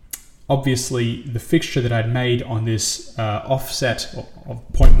 obviously the fixture that I'd made on this offset of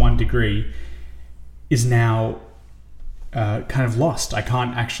 0.1 degree is now kind of lost. I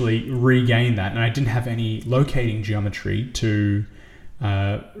can't actually regain that, and I didn't have any locating geometry to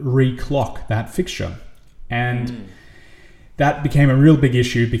reclock that fixture. And that became a real big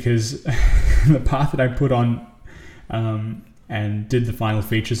issue because the part that I put on and did the final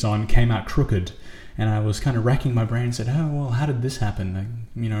features on came out crooked, and I was kind of racking my brain and said, how did this happen?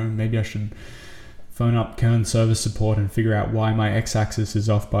 Maybe I should phone up Kern service support and figure out why my x-axis is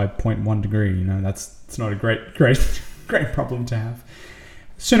off by 0.1 degree. It's not a great problem to have.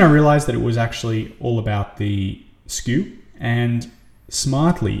 Soon I realized that it was actually all about the skew, and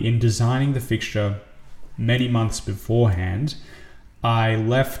smartly, in designing the fixture many months beforehand, I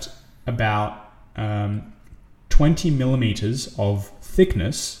left about 20 millimeters of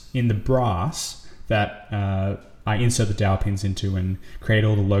thickness in the brass that I insert the dowel pins into and create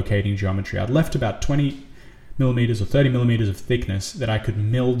all the locating geometry. I'd left about 20 millimeters or 30 millimeters of thickness that I could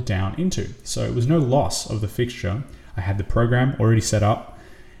mill down into. So it was no loss of the fixture. I had the program already set up,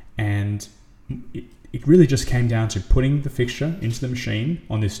 and it really just came down to putting the fixture into the machine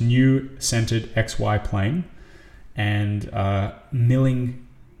on this new centered XY plane and milling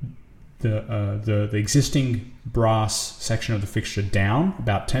the existing brass section of the fixture down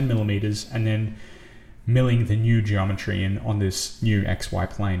about 10 millimeters, and then milling the new geometry in on this new XY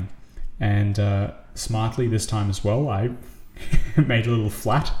plane. And smartly this time as well, I made a little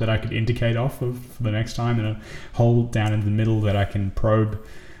flat that I could indicate off of for the next time, and a hole down in the middle that I can probe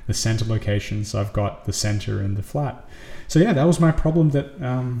the center location. So I've got the center and the flat. So yeah, that was my problem that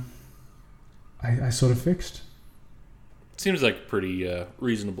I sort of fixed. Seems like a pretty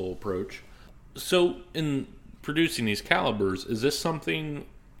reasonable approach. So in producing these calibers, is this something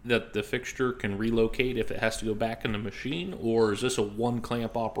that the fixture can relocate if it has to go back in the machine, or is this a one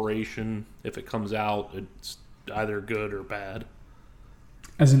clamp operation? If it comes out, it's either good or bad?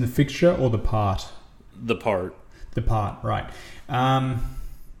 As in the fixture or the part? The part. The part, right.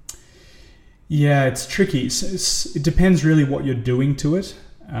 Yeah, it's tricky. It depends really what you're doing to it.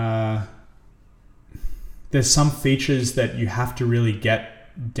 There's some features that you have to really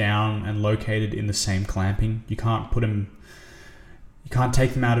get down and located in the same clamping. You can't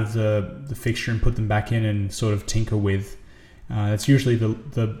take them out of the fixture and put them back in and sort of tinker with. That's usually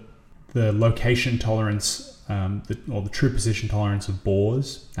the location tolerance, or the true position tolerance of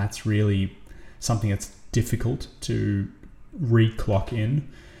bores. That's really something that's difficult to reclock in.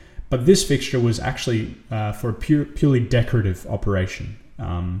 But this fixture was actually for a purely decorative operation.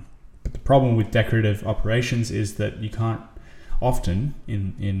 But the problem with decorative operations is that you can't, often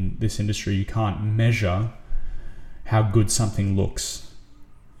in this industry, you can't measure how good something looks.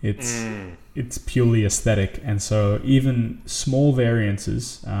 It's purely aesthetic. And so even small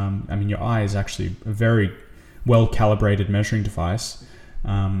variances, your eye is actually a very well calibrated measuring device.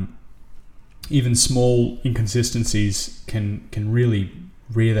 Even small inconsistencies can really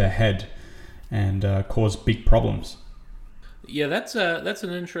rear their head and cause big problems. Yeah, that's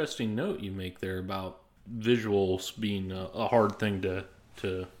an interesting note you make there about visuals being a hard thing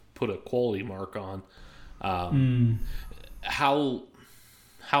to put a quality mark on. How's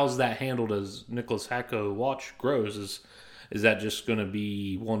that handled as Nicholas Hacko watch grows? Is that just going to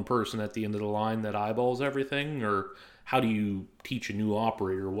be one person at the end of the line that eyeballs everything, or how do you teach a new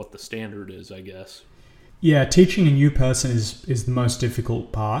operator what the standard is, I guess? Yeah, teaching a new person is the most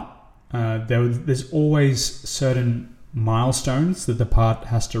difficult part. There's always certain milestones that the part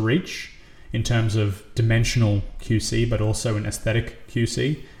has to reach in terms of dimensional QC, but also in aesthetic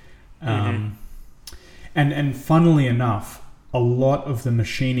QC. And funnily enough, a lot of the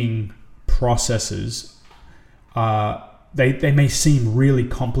machining processes, they may seem really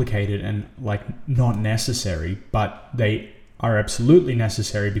complicated and like not necessary, but they are absolutely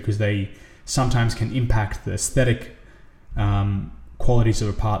necessary because they sometimes can impact the aesthetic qualities of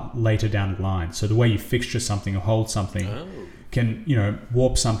a part later down the line. So the way you fixture something or hold something can,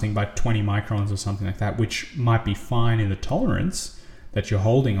 warp something by 20 microns or something like that, which might be fine in the tolerance that you're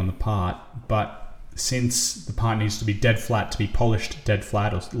holding on the part, but since the part needs to be dead flat to be polished dead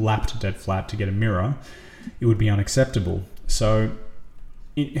flat or lapped dead flat to get a mirror, it would be unacceptable. So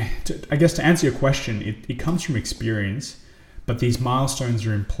I guess to answer your question, it comes from experience, but these milestones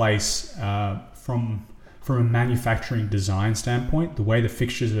are in place from a manufacturing design standpoint. The way the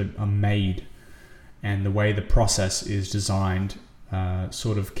fixtures are made and the way the process is designed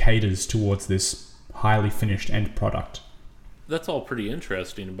sort of caters towards this highly finished end product. That's all pretty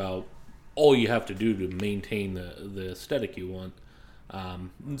interesting about all you have to do to maintain the aesthetic you want.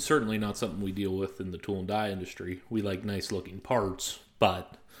 Certainly not something we deal with in the tool and die industry. We like nice looking parts,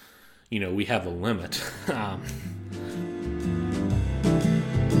 but we have a limit.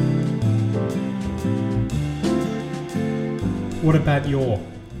 What about your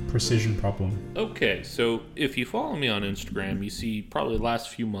precision problem? Okay, so if you follow me on Instagram, you see probably the last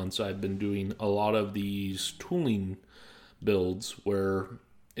few months I've been doing a lot of these tooling builds where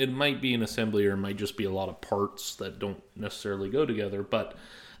it might be an assembly or it might just be a lot of parts that don't necessarily go together, but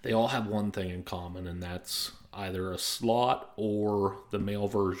they all have one thing in common, and that's either a slot or the male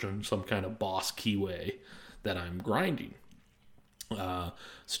version, some kind of Boss keyway that I'm grinding.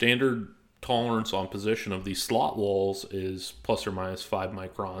 Standard tolerance on position of these slot walls is plus or minus 5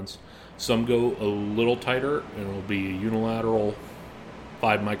 microns. Some go a little tighter, and it'll be a unilateral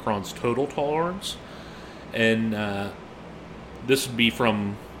 5 microns total tolerance. And this would be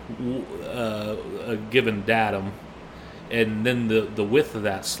from a given datum, and then the width of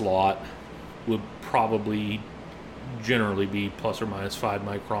that slot would probably generally be plus or minus 5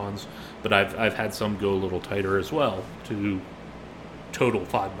 microns, but I've had some go a little tighter as well to total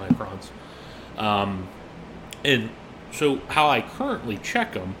 5 microns. And so how I currently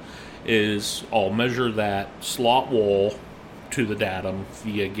check them is I'll measure that slot wall to the datum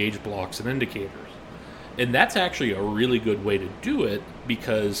via gauge blocks and indicators. And that's actually a really good way to do it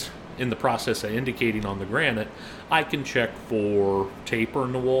because in the process of indicating on the granite, I can check for taper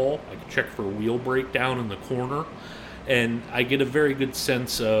in the wall. I can check for wheel breakdown in the corner. And I get a very good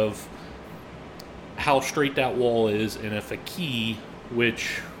sense of how straight that wall is, and if a key,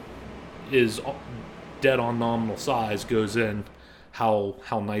 which is dead on nominal size, goes in,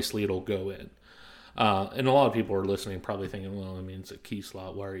 how nicely it'll go in. And a lot of people are listening probably thinking, well, I mean, it's a key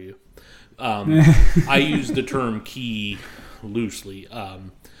slot. Why are you? I use the term key loosely.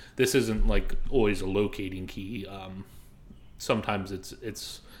 This isn't like always a locating key. Sometimes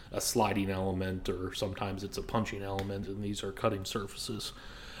it's a sliding element, or sometimes it's a punching element, and these are cutting surfaces.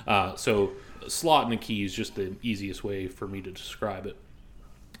 So a slot and a key is just the easiest way for me to describe it.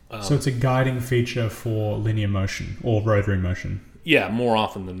 So it's a guiding feature for linear motion or rotary motion. Yeah, more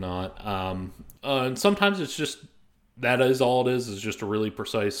often than not. And sometimes it's just, that is all it is just a really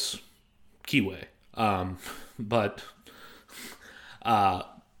precise keyway. But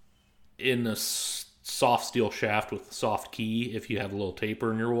in a soft steel shaft with a soft key, if you have a little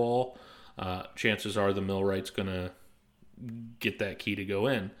taper in your wall, chances are the millwright's going to get that key to go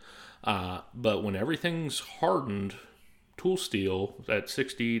in. But when everything's hardened tool steel at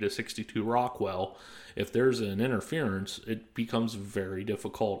 60 to 62 Rockwell, if there's an interference, it becomes very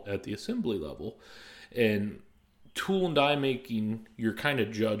difficult at the assembly level. And tool and die making, you're kind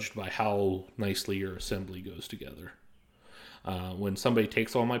of judged by how nicely your assembly goes together. When somebody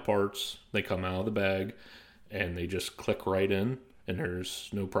takes all my parts, they come out of the bag and they just click right in and there's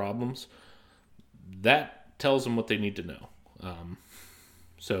no problems, that tells them what they need to know.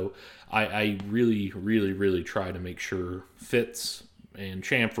 So I really, really, really try to make sure fits and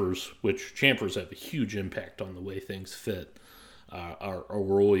chamfers, which chamfers have a huge impact on the way things fit, are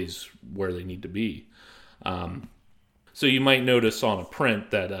always where they need to be. So you might notice on a print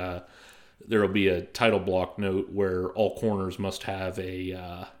that there will be a title block note where all corners must have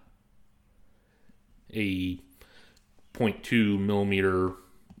a 0.2 millimeter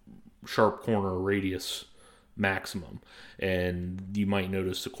sharp corner radius maximum. And you might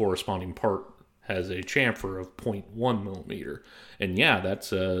notice the corresponding part has a chamfer of 0.1 millimeter. And yeah,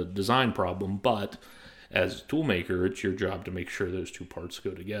 that's a design problem, but as a toolmaker, it's your job to make sure those two parts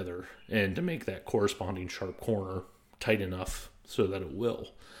go together and to make that corresponding sharp corner tight enough so that it will.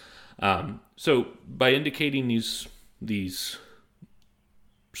 So by indicating these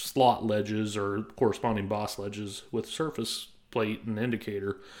slot ledges or corresponding boss ledges with surface plate and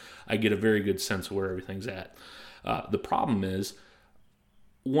indicator, I get a very good sense of where everything's at. The problem is,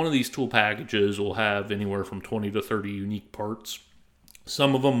 one of these tool packages will have anywhere from 20 to 30 unique parts.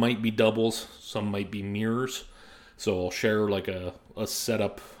 Some of them might be doubles, some might be mirrors. So I'll share like a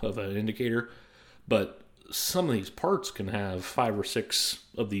setup of an indicator. But some of these parts can have 5 or 6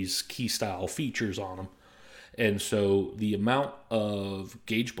 of these key style features on them. And so the amount of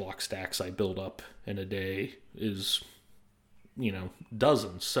gauge block stacks I build up in a day is,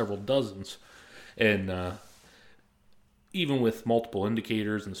 dozens, several dozens. And even with multiple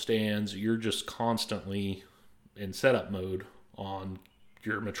indicators and stands, you're just constantly in setup mode on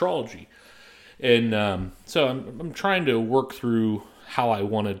your metrology. And so I'm trying to work through how I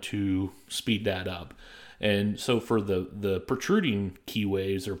wanted to speed that up. And so for the protruding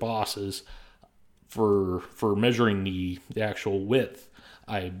keyways or bosses, for measuring the actual width,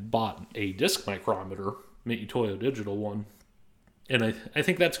 I bought a disc micrometer, Mitutoyo digital one. And I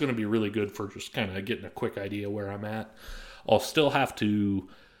think that's going to be really good for just kind of getting a quick idea where I'm at. I'll still have to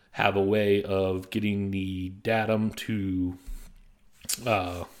have a way of getting the datum to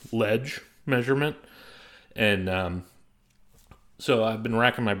ledge measurement. And so I've been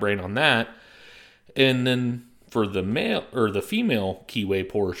racking my brain on that. And then for the male or the female keyway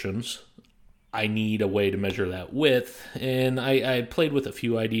portions, I need a way to measure that width. And I played with a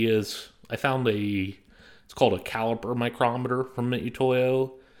few ideas. I found it's called a caliper micrometer from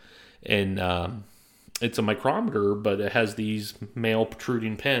Mitutoyo. And it's a micrometer, but it has these male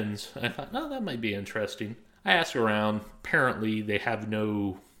protruding pins. And I thought, that might be interesting. I asked around. Apparently, they have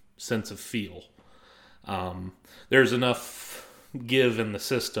no sense of feel. There's enough give in the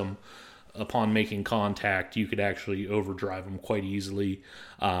system. Upon making contact, you could actually overdrive them quite easily.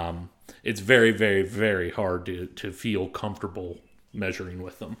 It's very, very, very hard to feel comfortable measuring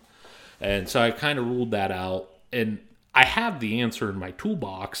with them. And so I kind of ruled that out. And I have the answer in my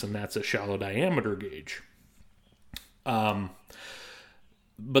toolbox, and that's a shallow diameter gauge. But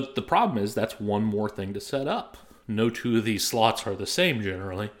the problem is that's one more thing to set up. No two of these slots are the same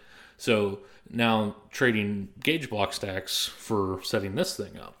generally. So now trading gauge block stacks for setting this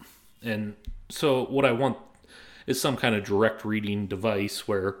thing up. And so what I want is some kind of direct reading device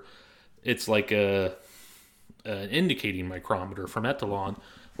where it's like an indicating micrometer from Etalon,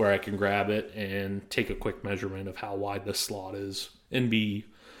 where I can grab it and take a quick measurement of how wide this slot is and be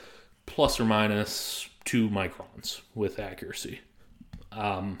plus or minus 2 microns with accuracy.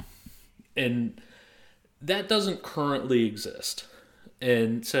 And that doesn't currently exist.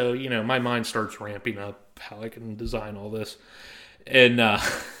 And so, my mind starts ramping up how I can design all this. And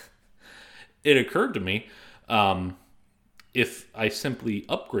it occurred to me, if I simply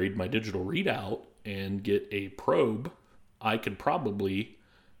upgrade my digital readout and get a probe, I could probably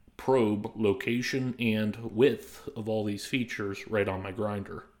probe location and width of all these features right on my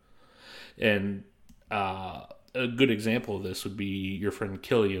grinder. And a good example of this would be your friend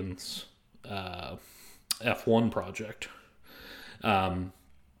Killian's F1 project.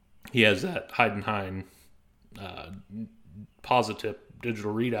 He has that Heidenhain positive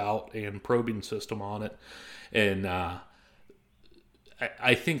digital readout and probing system on it. And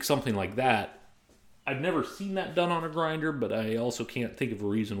I think something like that, I've never seen that done on a grinder, but I also can't think of a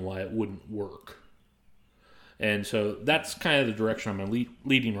reason why it wouldn't work. And so that's kind of the direction I'm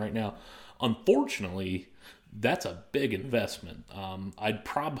leading right now. Unfortunately, that's a big investment. I'd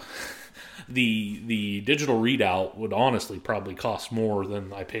the digital readout would honestly probably cost more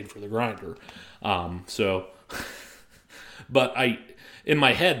than I paid for the grinder. But in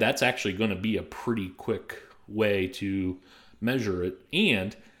my head, that's actually going to be a pretty quick way to measure it,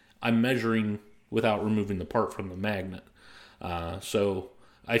 and I'm measuring without removing the part from the magnet. So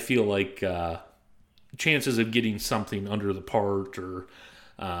I feel like chances of getting something under the part or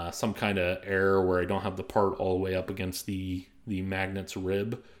some kind of error where I don't have the part all the way up against the magnet's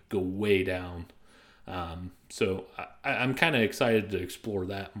rib go way down. So I'm kind of excited to explore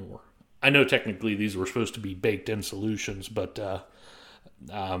that more. I know technically these were supposed to be baked in solutions, but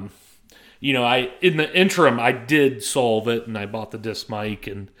in the interim I did solve it, and I bought the disc mic,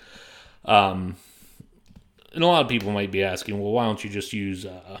 and a lot of people might be asking, well, why don't you just use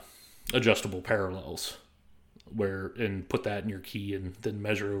adjustable parallels and put that in your key and then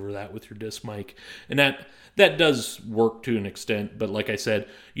measure over that with your disc mic? And that does work to an extent, but like I said,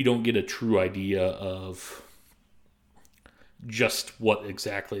 you don't get a true idea of just what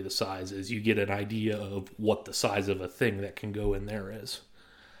exactly the size is. You get an idea of what the size of a thing that can go in there is.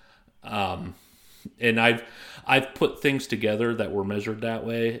 And I've put things together that were measured that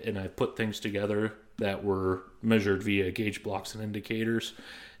way, and I've put things together that were measured via gauge blocks and indicators.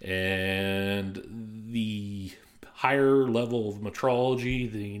 And the higher level of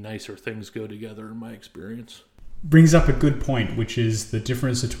metrology, the nicer things go together in my experience. Brings up a good point, which is the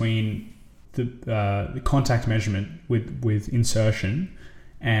difference between the contact measurement with insertion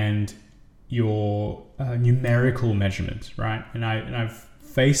and your numerical measurement, right? And I've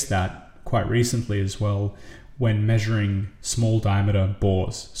faced that quite recently as well when measuring small diameter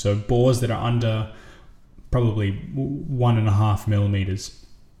bores. So bores that are under probably 1.5 millimeters.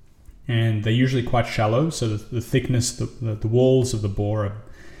 And they're usually quite shallow, so the thickness, the walls of the bore are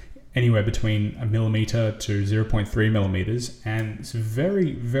anywhere between 1 millimeter to 0.3 millimeters. And it's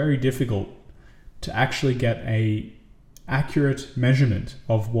very, very difficult to actually get a accurate measurement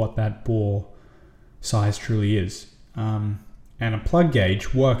of what that bore size truly is. And a plug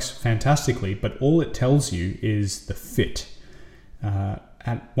gauge works fantastically, but all it tells you is the fit.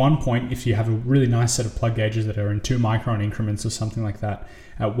 At one point, if you have a really nice set of plug gauges that are in 2 micron increments or something like that,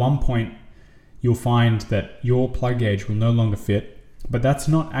 at one point you'll find that your plug gauge will no longer fit, but that's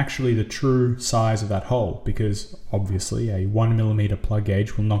not actually the true size of that hole, because obviously a 1 millimeter plug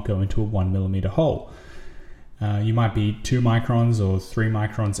gauge will not go into a 1 millimeter hole. You might be 2 microns or 3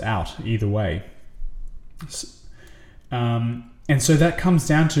 microns out either way. And so that comes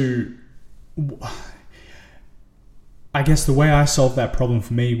down to, I guess the way I solved that problem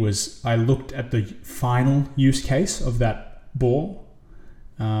for me was I looked at the final use case of that bore.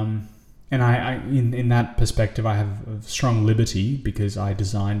 And I in that perspective, I have a strong liberty because I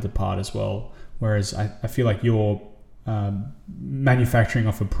designed the part as well. Whereas I feel like you're manufacturing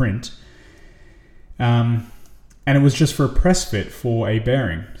off a print. And it was just for a press fit for a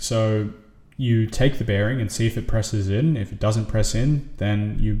bearing. So you take the bearing and see if it presses in. If it doesn't press in,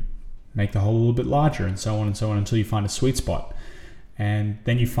 then you make the hole a little bit larger, and so on until you find a sweet spot. And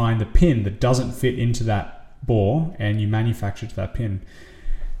then you find the pin that doesn't fit into that bore, and you manufacture to that pin.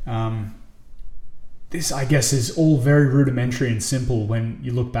 This, I guess, is all very rudimentary and simple when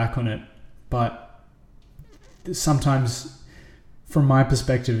you look back on it, but sometimes, from my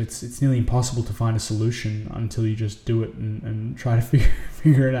perspective, it's nearly impossible to find a solution until you just do it and try to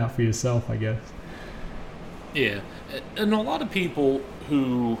figure it out for yourself, I guess. Yeah, and a lot of people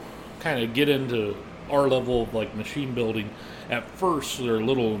who kind of get into our level of like machine building, at first they're a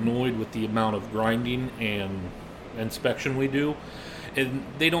little annoyed with the amount of grinding and inspection we do. and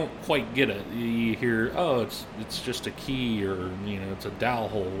they don't quite get it. You hear, oh, it's just a key, or it's a dowel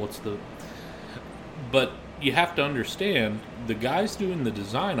hole. But you have to understand, the guys doing the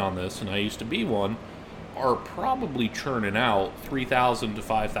design on this, and I used to be one, are probably churning out 3,000 to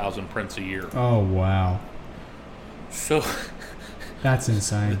 5,000 prints a year. Oh, wow. So that's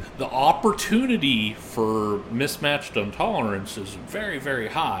insane. The opportunity for mismatched intolerance is very, very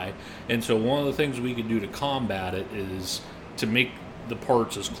high. And so one of the things we can do to combat it is to make the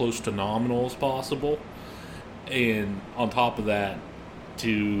parts as close to nominal as possible. And on top of that,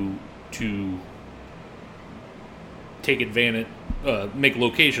 to take advantage, make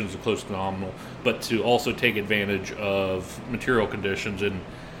locations as close to nominal, but to also take advantage of material conditions, and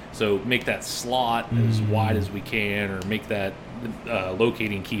so make that slot as wide as we can, or make that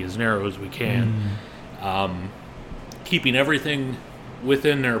locating key as narrow as we can, keeping everything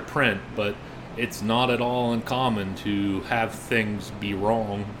within their print. But it's not at all uncommon to have things be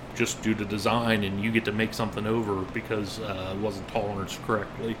wrong just due to design, and you get to make something over because it wasn't toleranced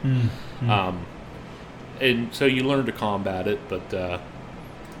correctly. And so you learn to combat it, but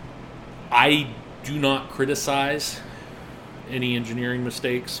I do not criticize any engineering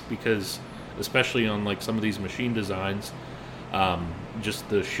mistakes, because especially on like some of these machine designs, just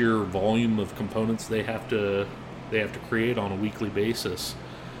the sheer volume of components they have to create on a weekly basis,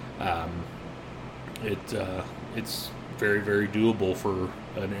 it's very, very doable for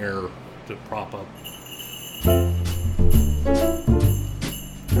an error to prop up.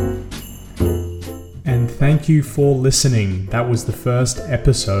 And thank you for listening. That was the first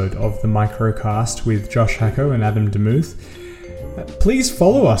episode of the Microcast with Josh Hacko and Adam Demuth. Please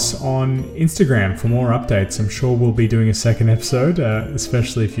follow us on Instagram for more updates. I'm sure we'll be doing a second episode,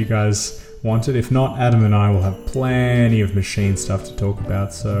 especially if you guys want it. If not, Adam and I will have plenty of machine stuff to talk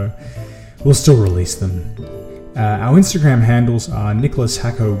about, so we'll still release them. Our Instagram handles are Nicholas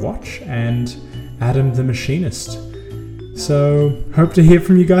Hacko Watch and Adam the Machinist. So, hope to hear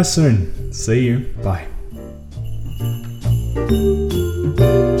from you guys soon. See you. Bye.